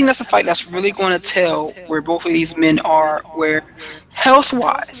that I think that's a fight that's really going to tell where both of these men are, where health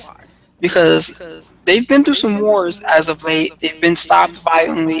wise, because they've been through some wars as of late. They've been stopped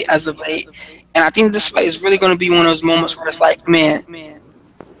violently as of late, and I think this fight is really going to be one of those moments where it's like, man,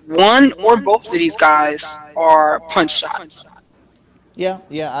 one or both of these guys are punch shot. Yeah,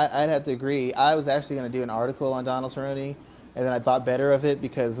 I'd have to agree. I was actually going to do an article on Donald Cerrone, and then I thought better of it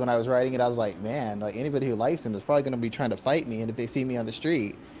because when I was writing it, I was like, man, like anybody who likes him is probably going to be trying to fight me, and if they see me on the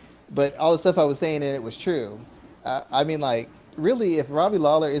street, but all the stuff I was saying in it was true. I mean, like, really, if Robbie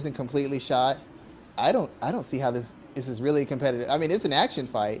Lawler isn't completely shot, I don't see how this is really competitive. I mean, it's an action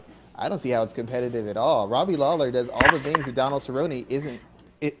fight. I don't see how it's competitive at all. Robbie Lawler does all the things that Donald Cerrone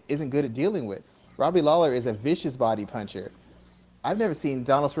isn't good at dealing with. Robbie Lawler is a vicious body puncher. I've never seen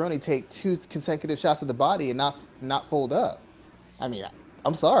Donald Cerrone take two consecutive shots at the body and not fold up. I mean,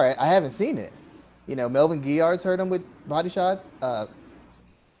 I'm sorry, I haven't seen it. Melvin Guillard's hurt him with body shots.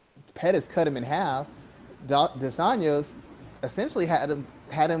 Pettis cut him in half. Dos Anjos essentially had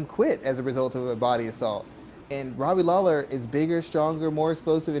him quit as a result of a body assault. And Robbie Lawler is bigger, stronger, more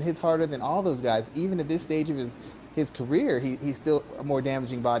explosive, and hits harder than all those guys. Even at this stage of his career, he's still a more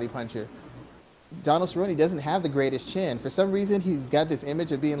damaging body puncher. Donald Cerrone doesn't have the greatest chin. For some reason, he's got this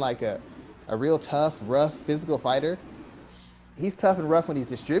image of being like a real tough, rough, physical fighter. He's tough and rough when he's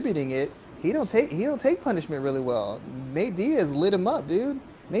distributing it. He don't take punishment really well. Nate Diaz lit him up, dude.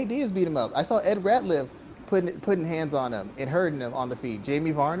 Nate Diaz beat him up. I saw Ed Ratliff putting hands on him and hurting him on the feet.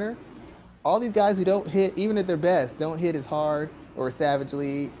 Jamie Varner, all these guys who don't hit, even at their best, don't hit as hard or as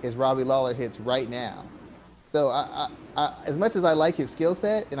savagely as Robbie Lawler hits right now. So as much as I like his skill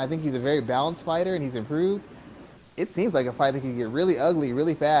set, and I think he's a very balanced fighter and he's improved, it seems like a fight that can get really ugly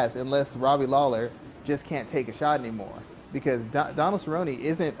really fast unless Robbie Lawler just can't take a shot anymore. Because Donald Cerrone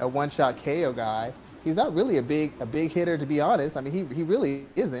isn't a one-shot KO guy. He's not really a big hitter, to be honest. I mean, he really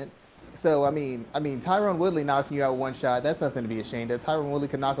isn't. So I mean, Tyron Woodley knocking you out with one shot, that's nothing to be ashamed of. Tyron Woodley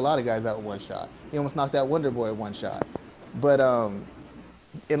can knock a lot of guys out with one shot. He almost knocked out Wonder Boy with one shot. But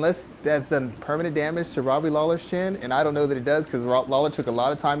unless that's done permanent damage to Robbie Lawler's chin, and I don't know that it does because Lawler took a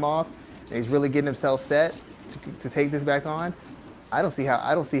lot of time off, and he's really getting himself set to take this back on. I don't see how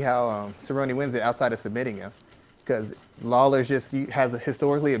Cerrone wins it outside of submitting him, because Lawler just has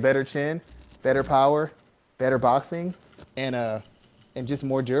historically a better chin, better power, better boxing, and just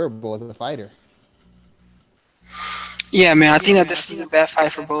more durable as a fighter. Yeah, man, I think that this is a bad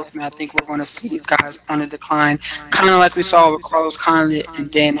fight for both, man. I think we're going to see these guys on a decline, kind of like we saw with Carlos Condit and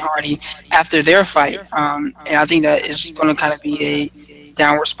Dan Hardy after their fight. And I think that is going to kind of be a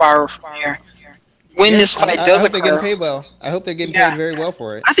downward spiral from here. When this fight does occur, they're getting paid well. I hope they're getting paid very well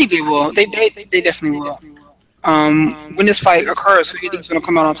for it. I think they will. They definitely will. When this fight occurs, who do you think is going to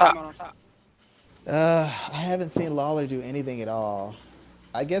come out on top? I haven't seen Lawler do anything at all.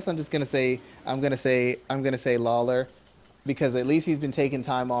 I guess I'm just gonna say Lawler, because at least he's been taking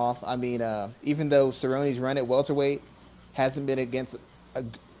time off. I mean, even though Cerrone's run at welterweight hasn't been against a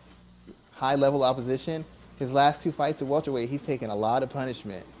high-level opposition, his last two fights at welterweight, he's taken a lot of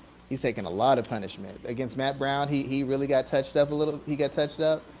punishment. Against Matt Brown, he really got touched up a little. He got touched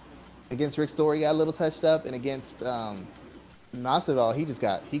up. Against Rick Story, he got a little touched up, and against Masvidal,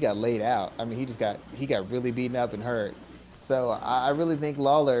 he got laid out. I mean, he got really beaten up and hurt. So I really think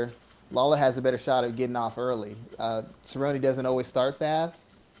Lawler has a better shot at getting off early. Cerrone doesn't always start fast,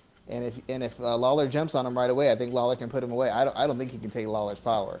 and if Lawler jumps on him right away, I think Lawler can put him away. I don't think he can take Lawler's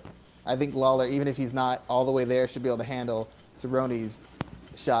power. I think Lawler, even if he's not all the way there, should be able to handle Cerrone's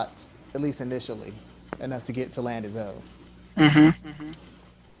shots, at least initially, enough to land his own. Mm-hmm.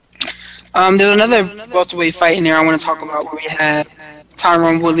 There's another welterweight fight in there I want to talk about where we have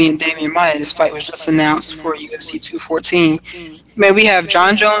Tyron Woodley and Damian Maia. This fight was just announced for UFC 214. Man, we have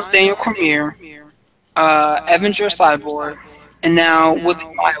John Jones, Daniel Cormier, Evander Cyborg, and now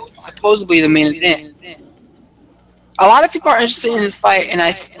Woodley Maia, supposedly the main event. A lot of people are interested in this fight, and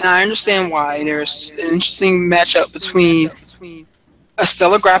I understand why. There's an interesting matchup between a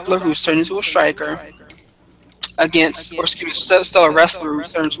stellar grappler who's turned into a striker stellar wrestler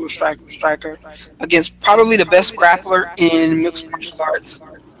who's turned into a striker against probably the best grappler in mixed martial arts,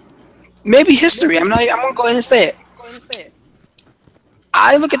 maybe history. I'm gonna go ahead and say it.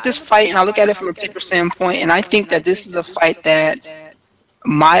 I look at this fight and I look at it from a paper standpoint, and I think that this is a fight that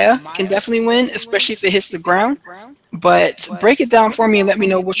Maia can definitely win, especially if it hits the ground. But break it down for me and let me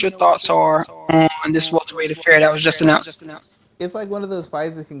know what your thoughts are on this welterweight affair that was just announced. It's like one of those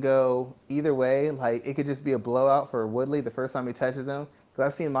fights that can go either way. Like it could just be a blowout for Woodley the first time he touches him. Because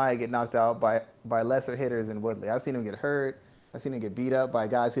I've seen Maia get knocked out by lesser hitters than Woodley. I've seen him get hurt. I've seen him get beat up by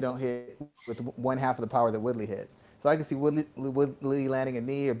guys who don't hit with one half of the power that Woodley hits. So I can see Woodley landing a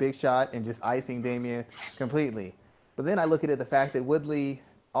knee, a big shot, and just icing Damian completely. But then I look at it the fact that Woodley,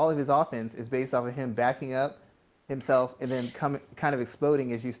 all of his offense is based off of him backing up himself and then kind of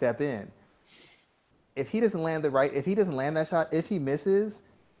exploding as you step in. If he doesn't land that shot, if he misses,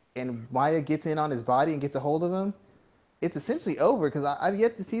 and Maia gets in on his body and gets a hold of him, it's essentially over because I've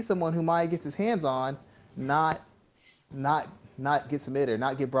yet to see someone who Maia gets his hands on not not not get submitted,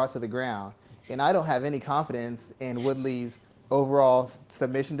 not get brought to the ground. And I don't have any confidence in Woodley's overall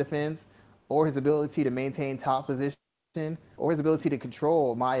submission defense or his ability to maintain top position or his ability to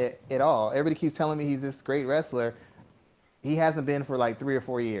control Maia at all. Everybody keeps telling me he's this great wrestler. He hasn't been for like 3 or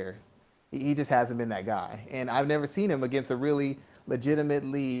 4 years. He just hasn't been that guy. And I've never seen him against a really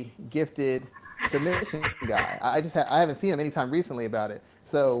legitimately gifted submission guy. I haven't seen him anytime recently about it.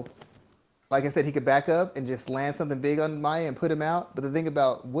 So, like I said, he could back up and just land something big on Maia and put him out. But the thing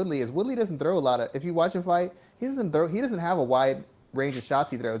about Woodley is Woodley doesn't throw a lot of. If you watch him fight, he doesn't have a wide range of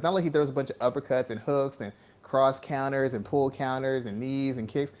shots he throws. It's not like he throws a bunch of uppercuts and hooks and cross counters and pull counters and knees and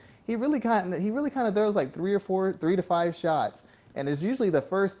kicks. He really kind of throws like 3 to 5 shots, and it's usually the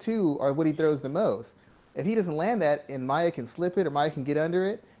first 2 are what he throws the most. If he doesn't land that, and Maia can slip it or Maia can get under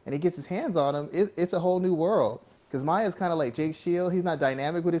it, and he gets his hands on him, it's a whole new world. Because Maia's kind of like Jake Shield. He's not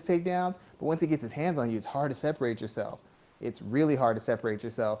dynamic with his takedowns, but once he gets his hands on you, it's hard to separate yourself. It's really hard to separate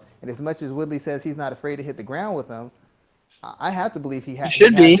yourself. And as much as Woodley says he's not afraid to hit the ground with him, I have to believe he has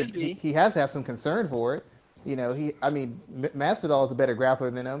to have some concern for it. You know, Masvidal is a better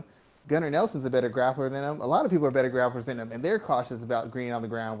grappler than him. Gunnar Nelson's a better grappler than him. A lot of people are better grapplers than him, and they're cautious about agreeing on the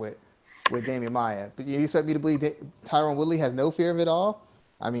ground with Damian Maia. But you expect me to believe that Tyron Woodley has no fear of it all?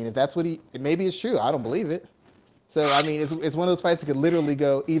 I mean, if that's what maybe it's true. I don't believe it. So, I mean, it's one of those fights that could literally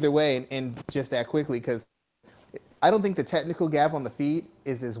go either way and just that quickly because I don't think the technical gap on the feet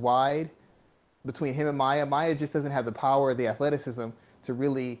is as wide between him and Maia. Maia just doesn't have the power or the athleticism to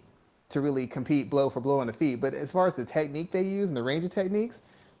really compete blow for blow on the feet. But as far as the technique they use and the range of techniques,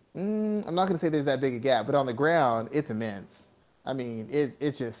 I'm not going to say there's that big a gap. But on the ground, it's immense. I mean,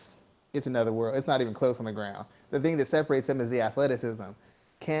 it's another world. It's not even close on the ground. The thing that separates them is the athleticism.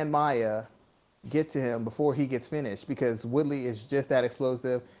 Can Maia get to him before he gets finished? Because Woodley is just that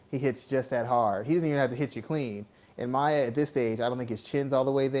explosive. He hits just that hard. He doesn't even have to hit you clean. And Maia, at this stage, I don't think his chin's all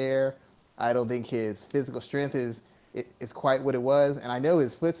the way there. I don't think his physical strength is quite what it was. And I know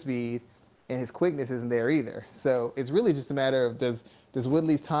his foot speed and his quickness isn't there either. So it's really just a matter of does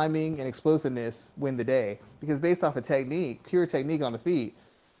Woodley's timing and explosiveness win the day? Because based off of technique, pure technique on the feet,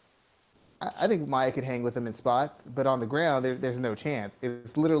 I think Maia could hang with him in spots, but on the ground, there's no chance.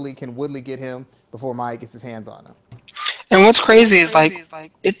 It's literally, can Woodley get him before Maia gets his hands on him? And what's crazy is, like,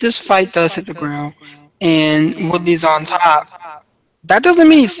 if this fight does hit the ground and Woodley's on top, that doesn't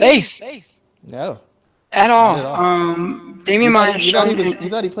mean he's safe. No. At all. Damian Maia you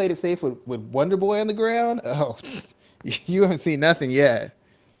thought he played it safe with Wonder Boy on the ground? Oh, you haven't seen nothing yet.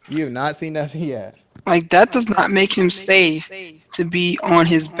 You have not seen nothing yet. Like, that does not make him safe to be on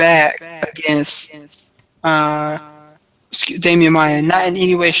his back against Damian Maia, not in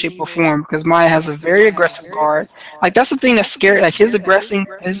any way, shape, or form, because Maia has a very aggressive guard. Like, that's the thing that's scary. Like, his grappling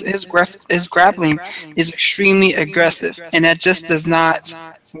is extremely aggressive, and that just does not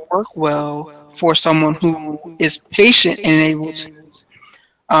work well for someone who is patient and able to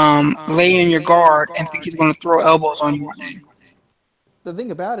lay in your guard and think he's going to throw elbows on you. The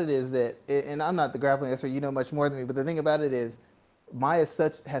thing about it is that, and I'm not the grappling expert, you know much more than me, but the thing about it is Maia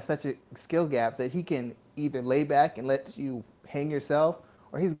has such a skill gap that he can either lay back and let you hang yourself,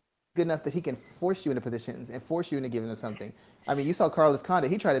 or he's good enough that he can force you into positions and force you into giving him something. I mean, you saw Carlos Condit.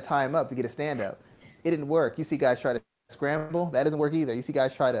 He tried to tie him up to get a stand-up. It didn't work. You see guys try to scramble. That doesn't work either. You see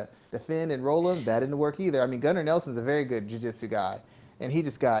guys try to defend and roll him. That didn't work either. I mean, Gunnar Nelson's a very good jiu-jitsu guy, and he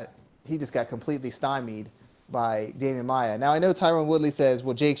just got completely stymied by Damian Maia. Now, I know Tyron Woodley says,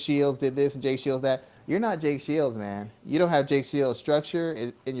 well, Jake Shields did this and Jake Shields that. You're not Jake Shields, man. You don't have Jake Shields'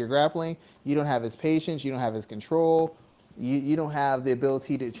 structure in your grappling. You don't have his patience. You don't have his control. You don't have the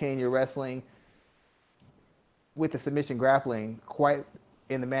ability to chain your wrestling with the submission grappling quite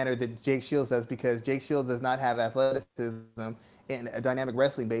in the manner that Jake Shields does, because Jake Shields does not have athleticism and a dynamic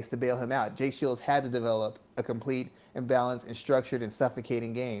wrestling base to bail him out. Jake Shields had to develop a complete and balanced and structured and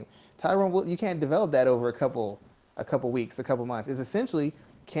suffocating game. Tyron, you can't develop that over a couple weeks, a couple months. It's essentially,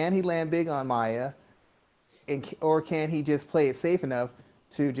 can he land big on Maia or can he just play it safe enough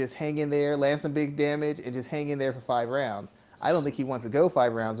to just hang in there, land some big damage, and just hang in there for 5 rounds? I don't think he wants to go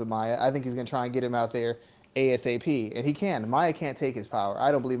 5 rounds with Maya. I think he's going to try and get him out there ASAP, and he can. Maya can't take his power.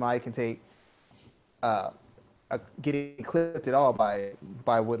 I don't believe Maya can take uh, getting clipped at all by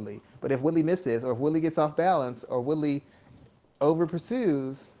Woodley. But if Woodley misses, or if Woodley gets off balance, or Woodley over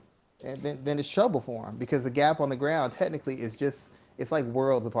pursues, and then it's trouble for him because the gap on the ground technically is just it's like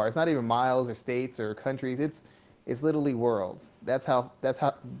worlds apart. It's not even miles or states or countries. It's literally worlds. That's how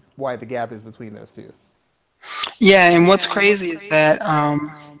wide the gap is between those two. Yeah, and what's crazy is that,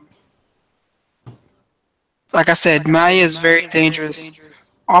 like I said, Maya is very dangerous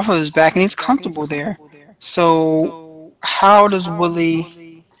off of his back, and he's comfortable there. So how does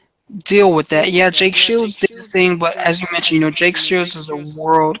Willie deal with that? Yeah, Jake Shields did his thing, but as you mentioned, Jake Shields is a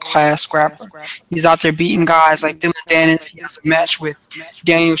world-class grappler. He's out there beating guys like Dylan Dennis. He has a match with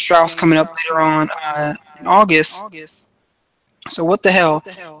Daniel Strauss coming up later on in August. So what the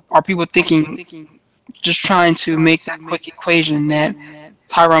hell are people thinking, just trying to make that quick equation that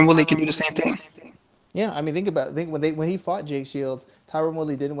Tyron Woodley can do the same thing? Yeah, I mean, think when he fought Jake Shields, Tyron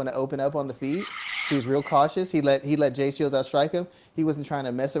Woodley didn't want to open up on the feet. He was real cautious. He let Jake Shields outstrike him. He wasn't trying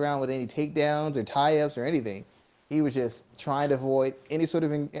to mess around with any takedowns or tie-ups or anything. He was just trying to avoid any sort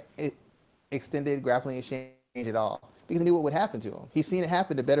of extended grappling exchange at all because he knew what would happen to him. He's seen it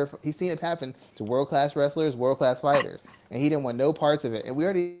happen to world-class wrestlers, world-class fighters, and he didn't want no parts of it. And we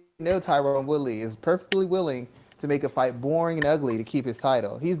already know Tyron Woodley is perfectly willing to make a fight boring and ugly to keep his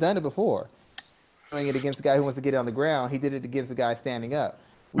title. He's done it before. Doing it against a guy who wants to get on the ground. He did it against a guy standing up.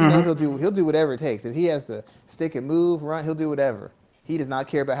 We know he'll do whatever it takes. If he has to stick and move, run, he'll do whatever. He does not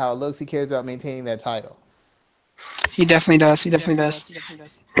care about how it looks. He cares about maintaining that title. He definitely does. He definitely does.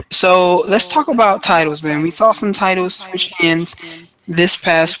 So let's talk about titles, man. We saw some titles switch hands this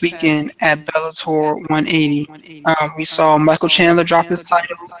past weekend at Bellator 180. We saw Michael Chandler drop his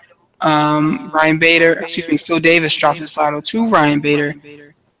title. Phil Davis dropped his title to Ryan Bader.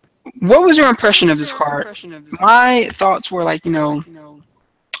 What was your impression of this card? My thoughts were like,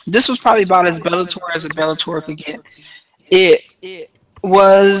 this was probably about as Bellator as a Bellator could get. It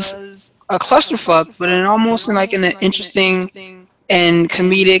was a clusterfuck, but in an interesting and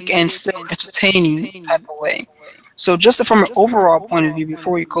comedic and still entertaining type of way. So just from an overall point of view,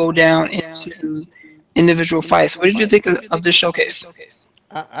 before we go down into individual fights, what did you think of this showcase?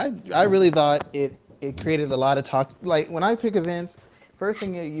 I really thought it created a lot of talk. Like when I pick events, first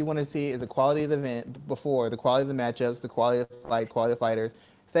thing you want to see is the quality of the event before, the quality of the matchups, the quality of the fight, quality of fighters.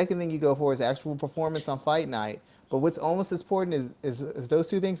 Second thing you go for is actual performance on fight night. But what's almost as important is those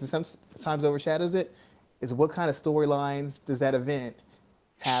two things, and sometimes overshadows it, is what kind of storylines does that event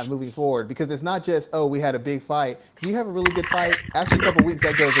have moving forward? Because it's not just, oh, we had a big fight. If you have a really good fight, after a couple weeks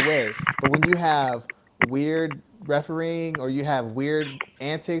that goes away. But when you have weird refereeing, or you have weird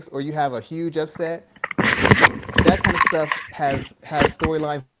antics, or you have a huge upset, that kind of stuff has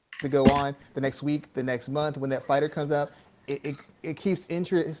storylines to go on the next week, the next month. When that fighter comes up, it keeps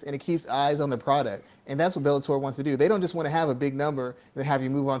interest and it keeps eyes on the product. And that's what Bellator wants to do. They don't just want to have a big number and then have you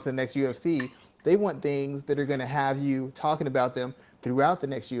move on to the next UFC. They want things that are going to have you talking about them throughout the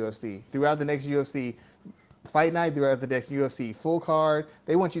next UFC, fight night, throughout the next UFC full card.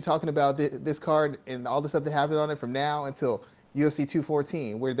 They want you talking about this card and all the stuff that happens on it from now until UFC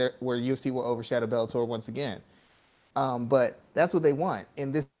 214, where UFC will overshadow Bellator once again. But that's what they want,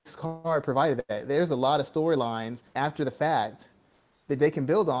 and this card provided that. There's a lot of storylines after the fact that they can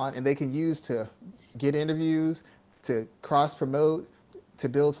build on and they can use to get interviews, to cross promote, to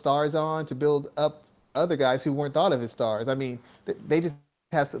build stars on, to build up other guys who weren't thought of as stars. I mean, they just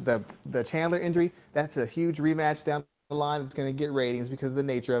have the Chandler injury. That's a huge rematch down the line. It's going to get ratings because of the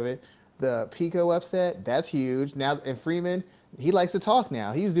nature of it. The Pico upset, that's huge. Now, and Freeman, he likes to talk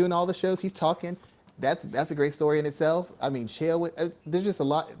now. He's doing all the shows. He's talking. That's a great story in itself. I mean, there's just a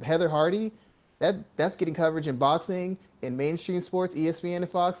lot. Heather Hardy, that's getting coverage in boxing, in mainstream sports, ESPN and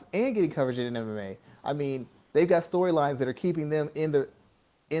Fox, and getting coverage in MMA. I mean, they've got storylines that are keeping them in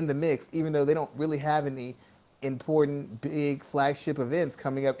the mix, even though they don't really have any important, big flagship events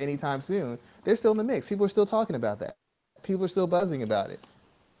coming up anytime soon. They're still in the mix. People are still talking about that. People are still buzzing about it.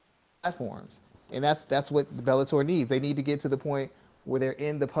 Platforms, and that's what the Bellator needs. They need to get to the point where they're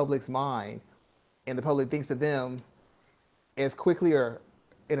in the public's mind, and the public thinks of them as quickly or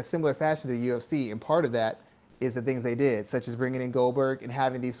in a similar fashion to the UFC. And part of that is the things they did, such as bringing in Goldberg and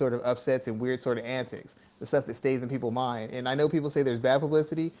having these sort of upsets and weird sort of antics, the stuff that stays in people's mind. And I know people say there's bad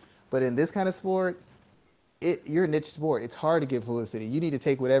publicity, but in this kind of sport, you're a niche sport. It's hard to get publicity. You need to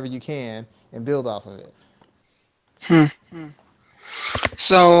take whatever you can and build off of it.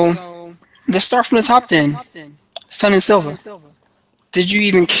 So Let's start from the top then. Sun and Silva. Did you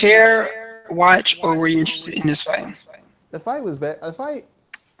even care, watch, or were you interested in this fight? The fight was bad. The fight,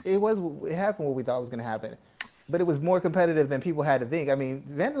 it happened what we thought was going to happen, but it was more competitive than people had to think. I mean,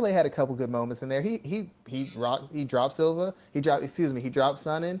 Vanderlei had a couple good moments in there. He dropped Silva. He dropped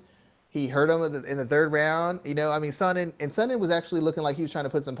Sonnen. He hurt him in the third round. You know, I mean, Sonnen was actually looking like he was trying to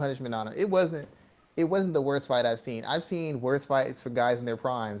put some punishment on him. It wasn't the worst fight I've seen. I've seen worse fights for guys in their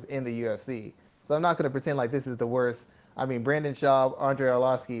primes in the UFC. So I'm not going to pretend like this is the worst. I mean, Brandon Schaub, Andrei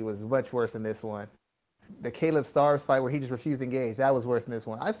Arlovsky was much worse than this one. The Caleb Stars fight where he just refused to engage, that was worse than this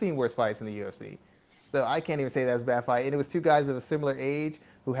one. I've seen worse fights in the UFC. So I can't even say that was a bad fight. And it was two guys of a similar age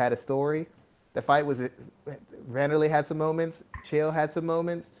who had a story. The fight was, Vanderlei had some moments, Chael had some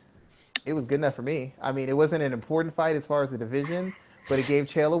moments. It was good enough for me. I mean, it wasn't an important fight as far as the divisions, but it gave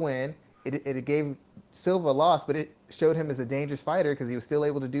Chael a win. It gave Silva a loss, but it showed him as a dangerous fighter because he was still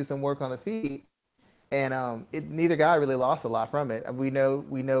able to do some work on the feet. And neither guy really lost a lot from it. We know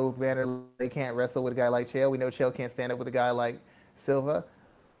Vanderlei can't wrestle with a guy like Chael. We know Chael can't stand up with a guy like Silva.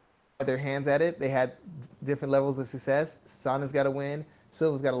 Their hands at it. They had different levels of success. Sonnen's got a win.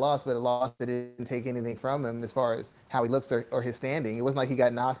 Silva's got a loss, but a loss that didn't take anything from him as far as how he looks or his standing. It wasn't like he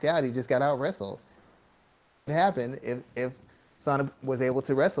got knocked out. He just got out wrestled. It happened if Sonnen was able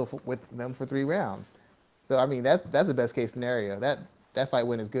to wrestle with them for 3 rounds. So I mean that's the best case scenario. That fight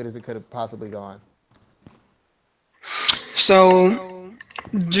went as good as it could have possibly gone. So,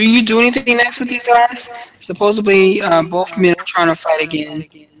 do you do anything next with these guys? Supposedly, both men are trying to fight again.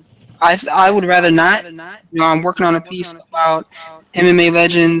 I would rather not. You know, I'm working on a piece about MMA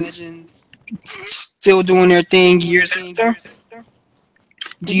legends still doing their thing years after.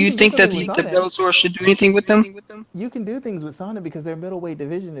 Do Well, you you can do think that something with the Sonnen. Bellator should do anything with them? You can do things with Sonnen because their middleweight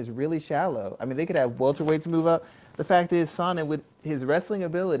division is really shallow. I mean, they could have welterweights move up. The fact is, Sonnen, with his wrestling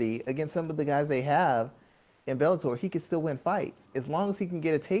ability against some of the guys they have in Bellator, he could still win fights as long as he can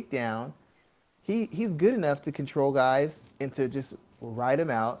get a takedown. He's good enough to control guys and to just ride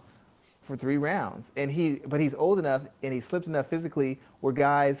them out for 3 rounds. But he's old enough and he slips enough physically where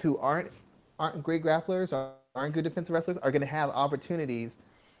guys who aren't great grapplers or aren't good defensive wrestlers are going to have opportunities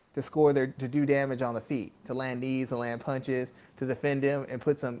to do damage on the feet, to land knees, to land punches, to defend him and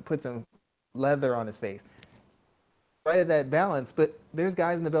put some leather on his face. Right at that balance, but there's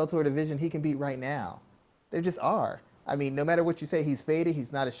guys in the Bellator division he can beat right now. There just are. I mean, no matter what you say, he's faded.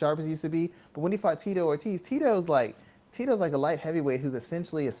 He's not as sharp as he used to be. But when he fought Tito Ortiz, Tito's like a light heavyweight who's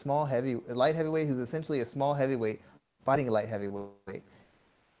essentially a light heavyweight who's essentially a small heavyweight fighting a light heavyweight.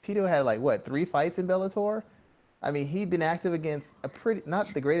 Tito had like what 3 fights in Bellator. I mean, he'd been active against not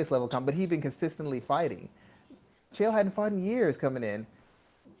the greatest level comp, but he'd been consistently fighting. Chael hadn't fought in years coming in.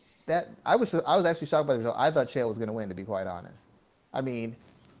 I was actually shocked by the result. I thought Chael was going to win, to be quite honest. I mean,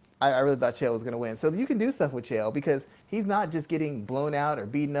 I really thought Chael was going to win. So you can do stuff with Chael because he's not just getting blown out or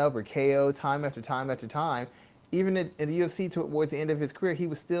beaten up or KO time after time after time. Even in the UFC towards the end of his career, he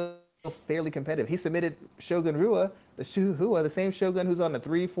was still fairly competitive. He submitted Shogun Rua, the same Shogun who's on a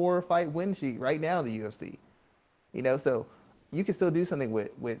 3-4 fight win sheet right now in the UFC. You know, so you can still do something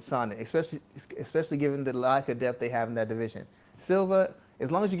with Sonnen, especially given the lack of depth they have in that division. Silva, as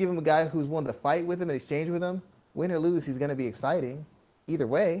long as you give him a guy who's willing to fight with him and exchange with him, win or lose, he's going to be exciting. Either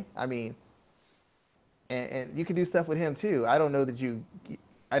way, I mean, and you can do stuff with him too. I don't know that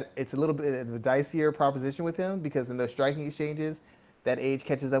it's a little bit of a dicier proposition with him because in those striking exchanges, that age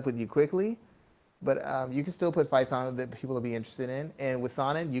catches up with you quickly. But you can still put fights on him that people will be interested in. And with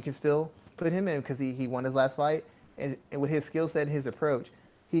Sonnen, you can still put him in because he won his last fight. And with his skill set and his approach,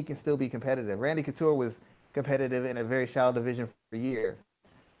 he can still be competitive. Randy Couture was competitive in a very shallow division for years.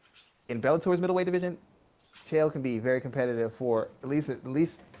 In Bellator's middleweight division, Chael can be very competitive for at least a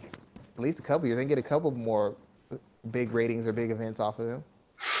couple years and get a couple more big ratings or big events off of him.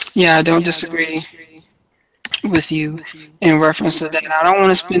 Yeah, I don't disagree with you in reference to that. I don't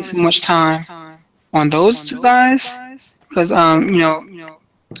want to spend too much time on those 2 guys because you know,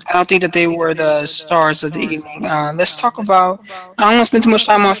 I don't think that they were the stars of the evening. Let's talk about. I don't want to spend too much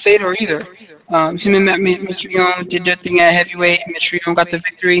time on Fedor either. Him and Mitrione did their thing at heavyweight. Mitrione got the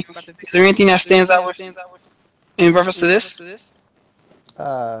victory. Is there anything that stands out in reference to this?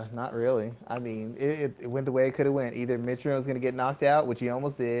 Not really. I mean, it went the way it could have went. Either Mitrione was going to get knocked out, which he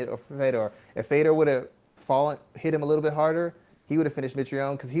almost did, or Fedor. If Fedor would have hit him a little bit harder, he would have finished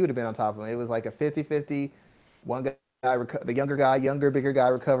Mitrione because he would have been on top of him. It was like a 50-50. One guy, the younger, bigger guy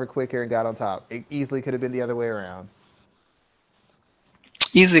recovered quicker and got on top. It easily could have been the other way around.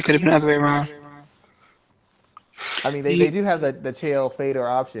 Easily could have been the other way around. I mean, they do have the Chael Fedor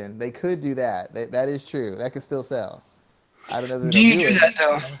option. They could do that. That is true. That could still sell. I don't know. Do you do that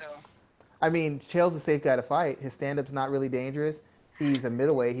though? I mean, Chael's a safe guy to fight. His stand-up's not really dangerous. He's a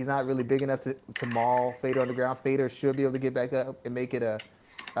middleweight. He's not really big enough to maul Fedor on the ground. Fedor should be able to get back up and make it a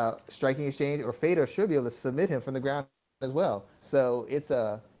striking exchange, or Fedor should be able to submit him from the ground as well. So it's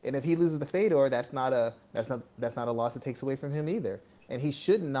a, and if he loses the Fedor, that's not a loss that takes away from him either. And he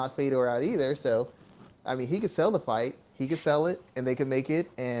shouldn't knock Fedor out either. So, I mean, he could sell the fight. He could sell it, and they could make it,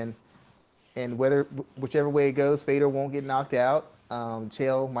 and whether whichever way it goes, Fedor won't get knocked out.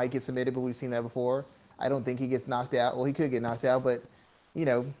 Chael might get submitted, but we've seen that before. I don't think he gets knocked out. Well, he could get knocked out, but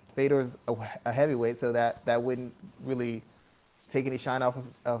Fedor's a heavyweight, so that wouldn't really take any shine off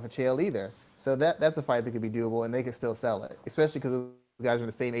of Chael either. So that's a fight that could be doable, and they could still sell it, especially because those guys are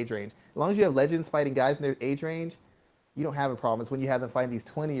in the same age range. As long as you have legends fighting guys in their age range, you don't have a problem. It's when you have them fighting these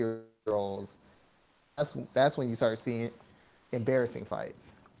 20-year-olds. That's when you start seeing embarrassing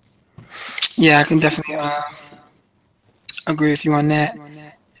fights. Yeah, I can definitely agree with you on that.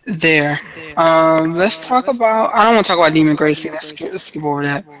 There. Let's talk about. I don't want to talk about Demon Gracie. Let's skip over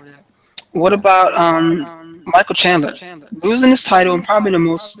that. What about Michael Chandler losing his title in probably the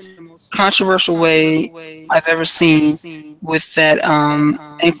most controversial way I've ever seen with that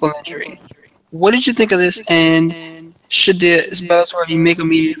ankle injury? What did you think of this? And should the Bellator make a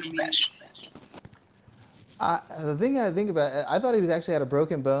media rematch? The thing I think about, I thought he was actually had a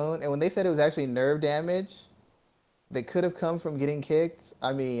broken bone, and when they said it was actually nerve damage that could have come from getting kicked,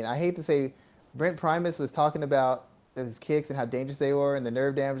 I mean, I hate to say, Brent Primus was talking about his kicks and how dangerous they were, and the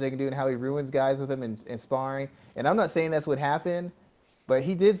nerve damage they can do, and how he ruins guys with them in sparring. And I'm not saying that's what happened, but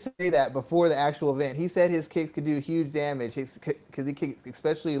he did say that before the actual event. He said his kicks could do huge damage because he kicked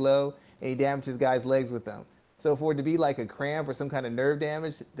especially low, and he damaged his guys' legs with them. So for it to be like a cramp or some kind of nerve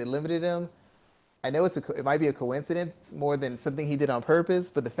damage that limited him, I know it might be a coincidence more than something he did on purpose,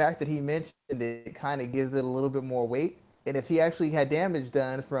 but the fact that he mentioned it kind of gives it a little bit more weight. And if he actually had damage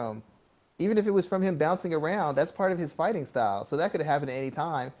done from, even if it was from him bouncing around, that's part of his fighting style. So that could have happened at any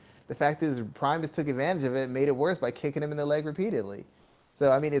time. The fact is, Primus took advantage of it and made it worse by kicking him in the leg repeatedly.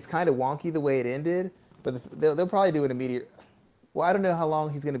 So, I mean, it's kind of wonky the way it ended, but they'll probably do an immediate. Well, I don't know how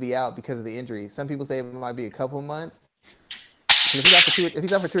long he's going to be out because of the injury. Some people say it might be a couple of months. If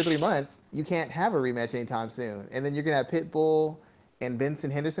he's out for 2 or 3 months, you can't have a rematch anytime soon. And then you're going to have Pitbull and Benson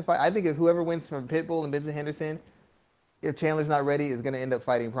Henderson fight. I think if whoever wins from Pitbull and Benson Henderson, if Chandler's not ready, is going to end up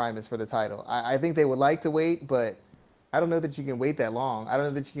fighting Primus for the title. I think they would like to wait, but I don't know that you can wait that long. I don't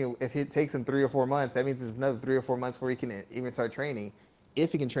know that you can. If it takes him 3 or 4 months, that means it's another 3 or 4 months before he can even start training,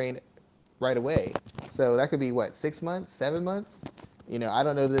 if he can train right away. So that could be what, 6 months, 7 months? I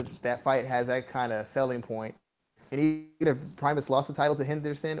don't know that fight has that kind of selling point. And even if Primus lost the title to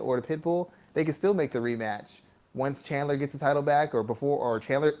Henderson or to Pitbull, they could still make the rematch once Chandler gets the title back, or before, or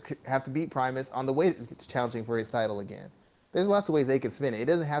Chandler have to beat Primus on the way to challenging for his title again. There's lots of ways they could spin it. It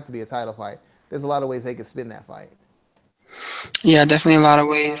doesn't have to be a title fight. There's a lot of ways they could spin that fight. Yeah, definitely a lot of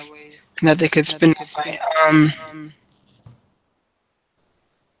ways that they could spin that fight.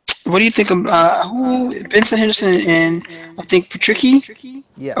 What do you think of who Benson Henderson and I think Patricky?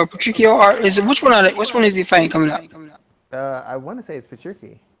 Yes. Or Patricio? Or is it which one is the fight coming up? I want to say it's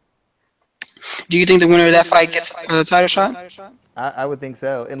Patricky. Do you think the winner of that fight gets the title shot? I would think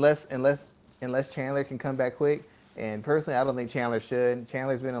so, unless Chandler can come back quick. And personally, I don't think Chandler should.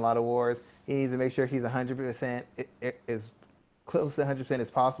 Chandler's been in a lot of wars. He needs to make sure he's 100%, as close to 100% as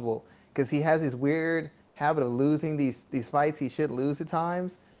possible, because he has this weird habit of losing these fights he should lose at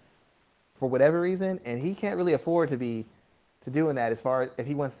times for whatever reason, and he can't really afford to doing that as far as if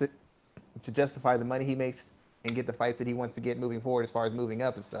he wants to justify the money he makes and get the fights that he wants to get moving forward as far as moving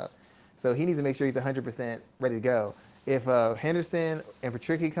up and stuff. So he needs to make sure he's 100% ready to go. If Henderson and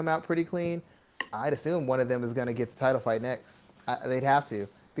Patricky come out pretty clean, I'd assume one of them is going to get the title fight next. They'd have to,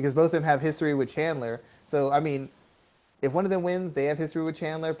 because both of them have history with Chandler. So, I mean, if one of them wins, they have history with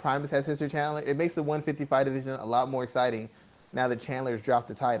Chandler. Primus has history with Chandler. It makes the 155 division a lot more exciting now that Chandler's dropped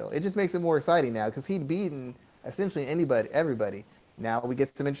the title. It just makes it more exciting now because he'd beaten essentially everybody. Now we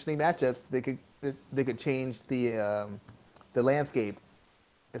get some interesting matchups that could change the landscape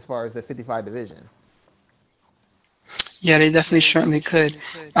as far as the 55 division. Yeah, they definitely certainly could.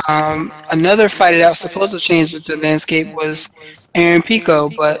 Another fight that was supposed to change the landscape was Aaron Pico,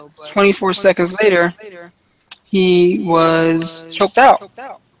 but 24 seconds later, he was choked out.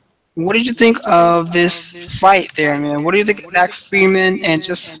 What did you think of this fight there, man? What do you think of Zach Freeman and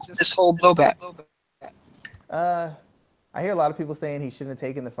just this whole blowback? I hear a lot of people saying he shouldn't have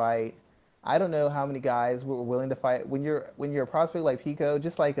taken the fight. I don't know how many guys were willing to fight. When you're a prospect like Pico,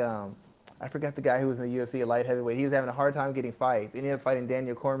 just like I forgot the guy who was in the UFC at light heavyweight. He was having a hard time getting fights. He ended up fighting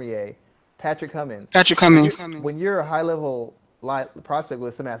Daniel Cormier, Patrick Cummins. Patrick Cummins. When you're a high level prospect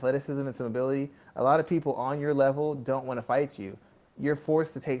with some athleticism and some ability, a lot of people on your level don't want to fight you. You're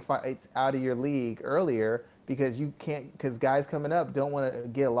forced to take fights out of your league earlier because you can't because guys coming up don't want to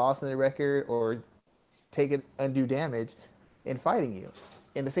get a loss in their record or take it undue damage in fighting you.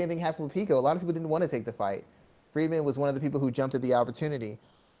 And the same thing happened with Pico. A lot of people didn't want to take the fight. Freeman was one of the people who jumped at the opportunity.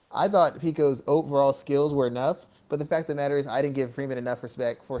 I thought Pico's overall skills were enough, but the fact of the matter is I didn't give Freeman enough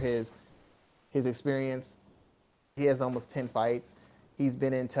respect for his experience. He has almost 10 fights. He's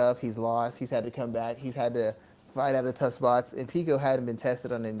been in tough. He's lost. He's had to come back. He's had to fight out of tough spots. And Pico hadn't been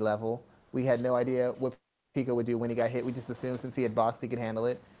tested on any level. We had no idea what Pico would do when he got hit. We just assumed since he had boxed, he could handle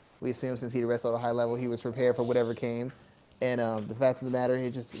it. We assumed since he wrestled at a high level, he was prepared for whatever came. And the fact of the matter, he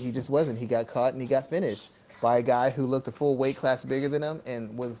just wasn't. He got caught and he got finished by a guy who looked a full weight class bigger than him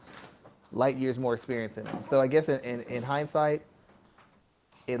and was light years more experienced than him. So I guess in hindsight,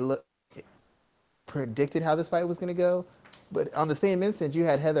 it looked predicted how this fight was going to go. But on the same instance, you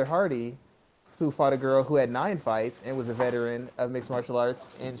had Heather Hardy, who fought a girl who had 9 fights and was a veteran of mixed martial arts,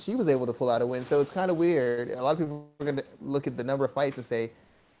 and she was able to pull out a win. So it's kind of weird. A lot of people are going to look at the number of fights and say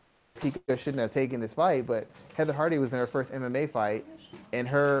Pico shouldn't have taken this fight, but Heather Hardy was in her first MMA fight, and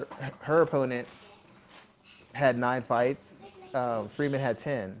her opponent had 9 fights. Freeman had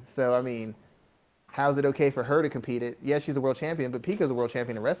 10. So I mean, how's it okay for her to compete it? Yes, she's a world champion, but Pico's a world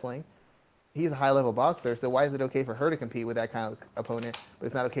champion in wrestling. He's a high-level boxer, so why is it okay for her to compete with that kind of opponent, but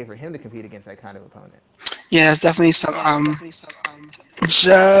it's not okay for him to compete against that kind of opponent? Yeah, it's definitely some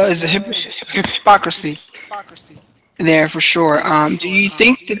just hypocrisy there for sure. Do you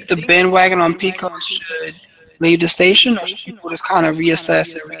think that the bandwagon on Pico should leave the station, or should people just kind of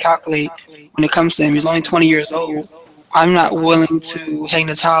reassess and recalculate when it comes to him? He's only 20 years old. I'm not willing to hang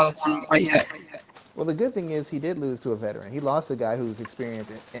the towel on him quite yet. Well, the good thing is he did lose to a veteran. He lost a guy who was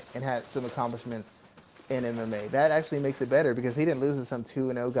experienced and had some accomplishments in MMA. That actually makes it better because he didn't lose to some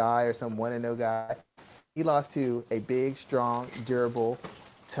 2-0 guy or some 1-0 guy. He lost to a big, strong, durable,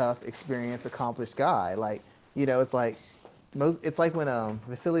 tough, experienced, accomplished guy. Like, it's like it's like when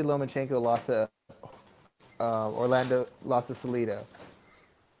Vasily Lomachenko lost to Orlando, lost to Salido.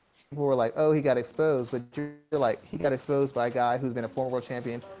 People were like, "Oh, he got exposed," but you're like, he got exposed by a guy who's been a former world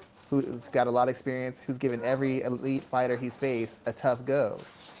champion, who's got a lot of experience, who's given every elite fighter he's faced a tough go.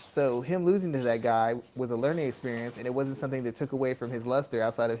 So him losing to that guy was a learning experience, and it wasn't something that took away from his luster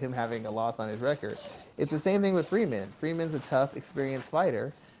outside of him having a loss on his record. It's the same thing with Freeman. Freeman's a tough, experienced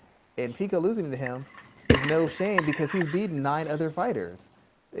fighter, and Pico losing to him is no shame because he's beaten 9 other fighters.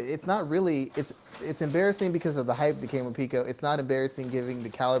 It's not really. It's embarrassing because of the hype that came with Pico. It's not embarrassing given the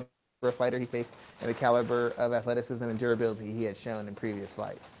caliber of fighter he faced and the caliber of athleticism and durability he had shown in previous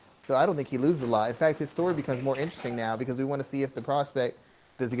fights. So I don't think he loses a lot. In fact, his story becomes more interesting now because we want to see if the prospect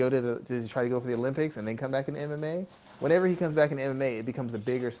does he try to go for the Olympics and then come back in MMA. Whenever he comes back in MMA, it becomes a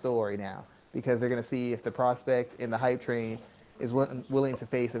bigger story now because they're going to see if the prospect in the hype train is willing to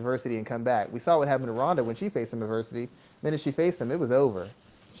face adversity and come back. We saw what happened to Ronda when she faced some adversity. The minute she faced him, it was over.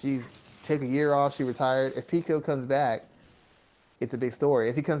 She's take a year off. She retired. If Pico comes back, it's a big story.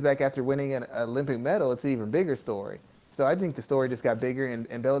 If he comes back after winning an Olympic medal, it's an even bigger story. So I think the story just got bigger, and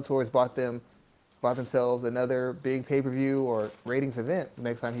Bellator has bought themselves another big pay-per-view or ratings event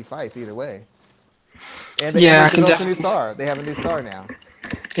next time he fights. Either way, and they have a new star. They have a new star now.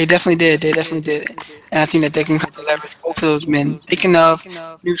 They definitely did. They definitely did. And I think that they can kind of leverage both of those men. Speaking of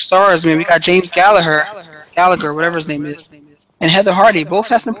new stars, man, we got James Gallagher, whatever his name is, and Heather Hardy. Both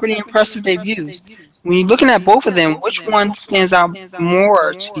had some pretty impressive debuts. When you're looking at both of them, which one stands out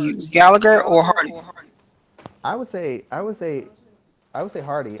more to you, Gallagher or Hardy? I would say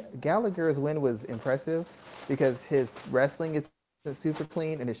Hardy. Gallagher's win was impressive because his wrestling isn't super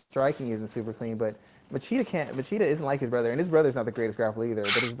clean and his striking isn't super clean. But Machida isn't like his brother, and his brother's not the greatest grappler either.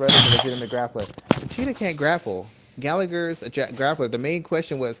 But his brother's a legitimate grappler. Machida can't grapple. Gallagher's a grappler. The main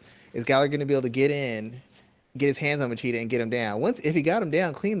question was, is Gallagher going to be able to get his hands on Machida and get him down? If he got him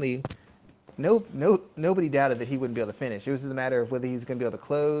down cleanly, nobody doubted that he wouldn't be able to finish. It was just a matter of whether he's going to be able to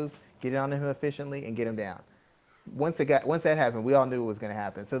close, get it on him efficiently, and get him down. Once that happened, we all knew it was going to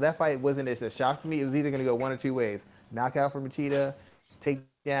happen. So that fight wasn't just a shock to me. It was either going to go one or two ways: knockout for Machida, take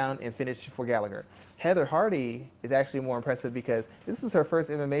down, and finish for Gallagher. Heather Hardy is actually more impressive because this is her first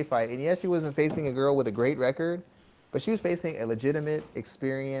MMA fight, and yes, she wasn't facing a girl with a great record, but she was facing a legitimate,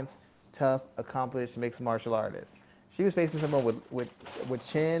 experienced, tough, accomplished mixed martial artist. She was facing someone with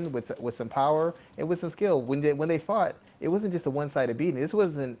chin, with some power, and with some skill. When they fought, it wasn't just a one-sided beating. This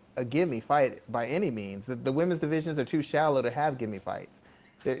wasn't a give-me fight by any means. The women's divisions are too shallow to have give-me fights.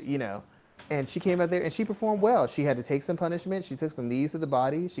 And she came out there and she performed well. She had to take some punishment. She took some knees to the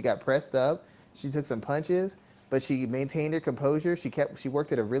body. She got pressed up. She took some punches. but she maintained her composure. She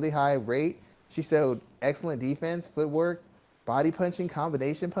worked at a really high rate. She showed excellent defense, footwork, body punching,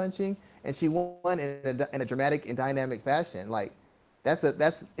 combination punching, and she won in a dramatic and dynamic fashion. Like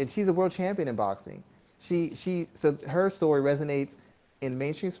and she's a world champion in boxing. So her story resonates in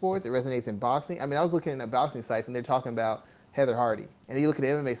mainstream sports. It resonates in boxing. I mean, I was looking at boxing sites and they're talking about Heather Hardy, and then you look at the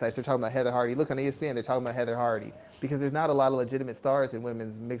MMA sites, they're talking about Heather Hardy. You look on ESPN, they're talking about Heather Hardy because there's not a lot of legitimate stars in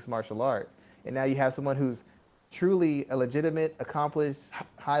women's mixed martial arts, and now you have someone who's truly a legitimate, accomplished,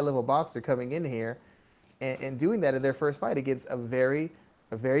 high-level boxer coming in here and doing that in their first fight against a very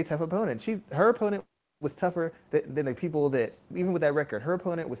tough opponent. Her opponent was tougher than the people that, even with that record, her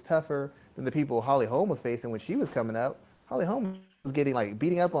opponent was tougher than the people Holly Holm was facing when she was coming up. Holly Holm was getting like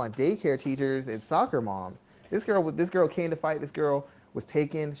beating up on daycare teachers and soccer moms. This girl came to fight. This girl was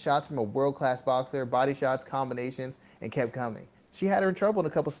taking shots from a world-class boxer, body shots, combinations, and kept coming. She had her in trouble in a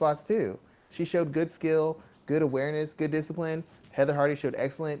couple spots too. She showed good skill, good awareness, good discipline. Heather Hardy showed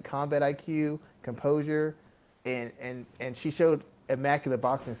excellent combat IQ, composure, and she showed immaculate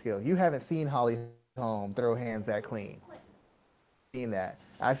boxing skill. You haven't seen Holly Holm throw hands that clean. Seen that.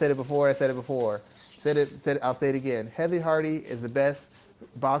 I said it before. I'll say it again. Heather Hardy is the best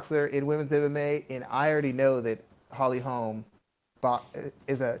boxer in women's MMA, and I already know that Holly Holm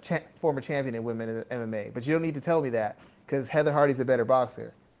is a former champion in women's MMA. But you don't need to tell me that because Heather Hardy's a better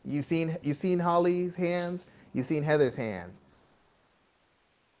boxer. You've seen Holly's hands. You've seen Heather's hands.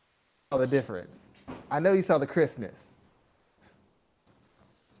 Oh, the difference. I know you saw the crispness.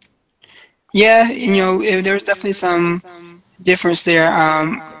 Yeah, there's definitely some difference there.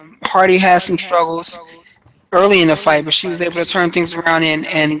 Hardy had some struggles early in the fight, but she was able to turn things around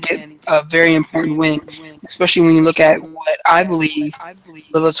and get a very important win, especially when you look at what I believe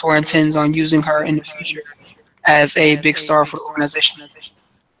Bellator intends on using her in the future as a big star for the organization.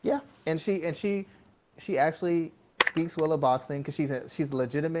 Yeah, and she actually speaks well of boxing because she's a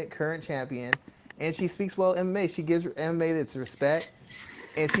legitimate current champion, and she speaks well of MMA. She gives MMA its respect,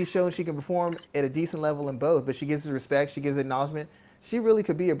 and she's shown she can perform at a decent level in both. But she gives it respect, she gives it acknowledgement. She really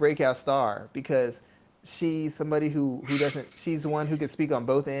could be a breakout star because she's somebody who doesn't. She's the one who could speak on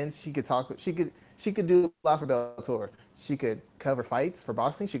both ends. She could talk. She could do a lot for Bellator. She could cover fights for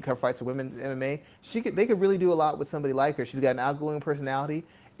boxing. She could cover fights for women's MMA. They could really do a lot with somebody like her. She's got an outgoing personality,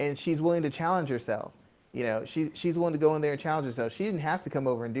 and she's willing to challenge herself. She's willing to go in there and challenge herself. She didn't have to come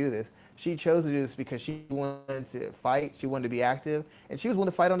over and do this. She chose to do this because she wanted to fight. She wanted to be active, and she was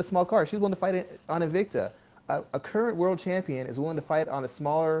willing to fight on a small card. She was willing to fight on Invicta. A current world champion is willing to fight on a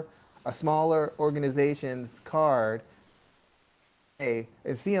smaller organization's card. And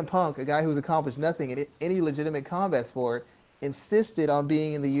CM Punk, a guy who's accomplished nothing in any legitimate combat sport, insisted on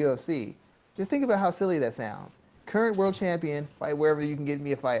being in the UFC. Just think about how silly that sounds. Current world champion, fight wherever you can get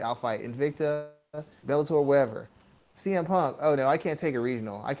me a fight. I'll fight Invicta, Bellator, wherever. CM Punk, oh no, I can't take a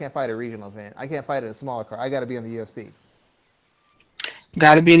regional. I can't fight a regional event. I can't fight at a smaller card. I got to be in the UFC.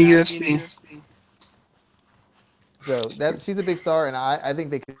 Got to be in the UFC. So she's a big star, and I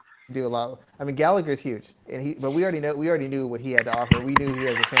think they could do a lot. I mean, Gallagher's huge, but we already knew what he had to offer. We knew he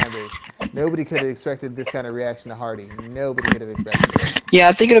has a fan base. Nobody could have expected this kind of reaction to Hardy. Nobody could have expected it. Yeah,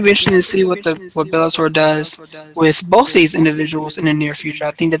 I think it'll be interesting to see what Bellator does with both these individuals in the near future.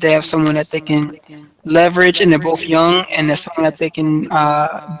 I think that they have someone that they can leverage, and they're both young, and there's someone that they can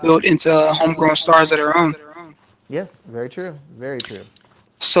build into homegrown stars of their own. Yes, very true. Very true.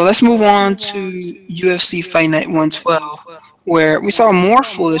 So let's move on to UFC Fight Night 112, where we saw more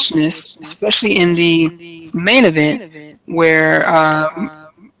foolishness, especially in the main event, where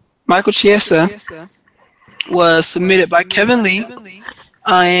Michael Chiesa was submitted by Kevin Lee,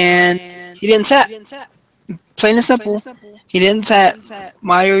 and he didn't tap. Plain and simple, he didn't tap.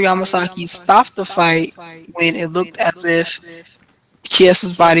 Mario Yamasaki stopped the fight when it looked as if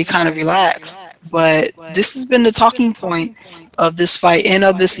Chiesa's body kind of relaxed. But this has been the talking point of this fight and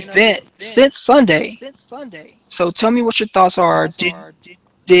of this event since Sunday. So tell me what your thoughts are.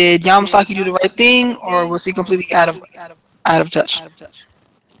 Did Yamasaki do the right thing, or was he completely out of touch?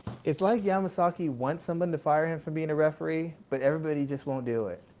 It's like Yamasaki wants someone to fire him for being a referee, but everybody just won't do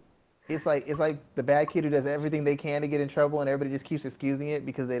it. It's like the bad kid who does everything they can to get in trouble, and everybody just keeps excusing it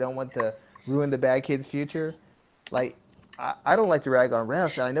because they don't want to ruin the bad kid's future. Like, I don't like to rag on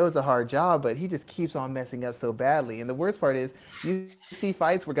refs, and I know it's a hard job, but he just keeps on messing up so badly. And the worst part is, you see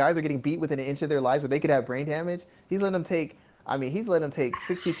fights where guys are getting beat within an inch of their lives where they could have brain damage. He's letting them take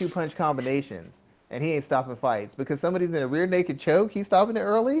 62 punch combinations, and he ain't stopping fights because somebody's in a rear naked choke. He's stopping it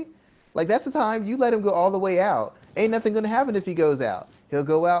early. Like, that's the time you let him go all the way out. Ain't nothing gonna happen if he goes out. He'll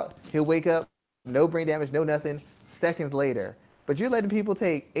go out. He'll wake up, no brain damage, no nothing. Seconds later, But you're letting people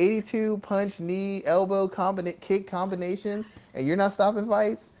take 82 punch, knee, elbow, kick combinations, and you're not stopping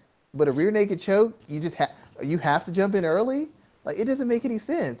fights. But a rear naked choke, you have to jump in early. Like it doesn't make any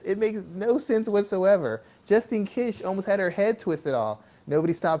sense. It makes no sense whatsoever. Justine Kish almost had her head twisted off.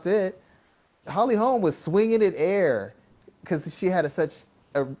 Nobody stopped it. Holly Holm was swinging in air because she had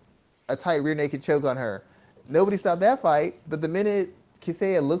a, a tight rear naked choke on her. Nobody stopped that fight. But the minute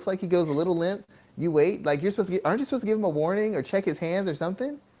Kisea looks like he goes a little limp, you wait. Like aren't you supposed to give him a warning or check his hands or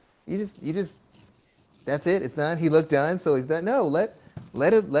something? You just that's it. It's done. He looked done, so he's done. No, let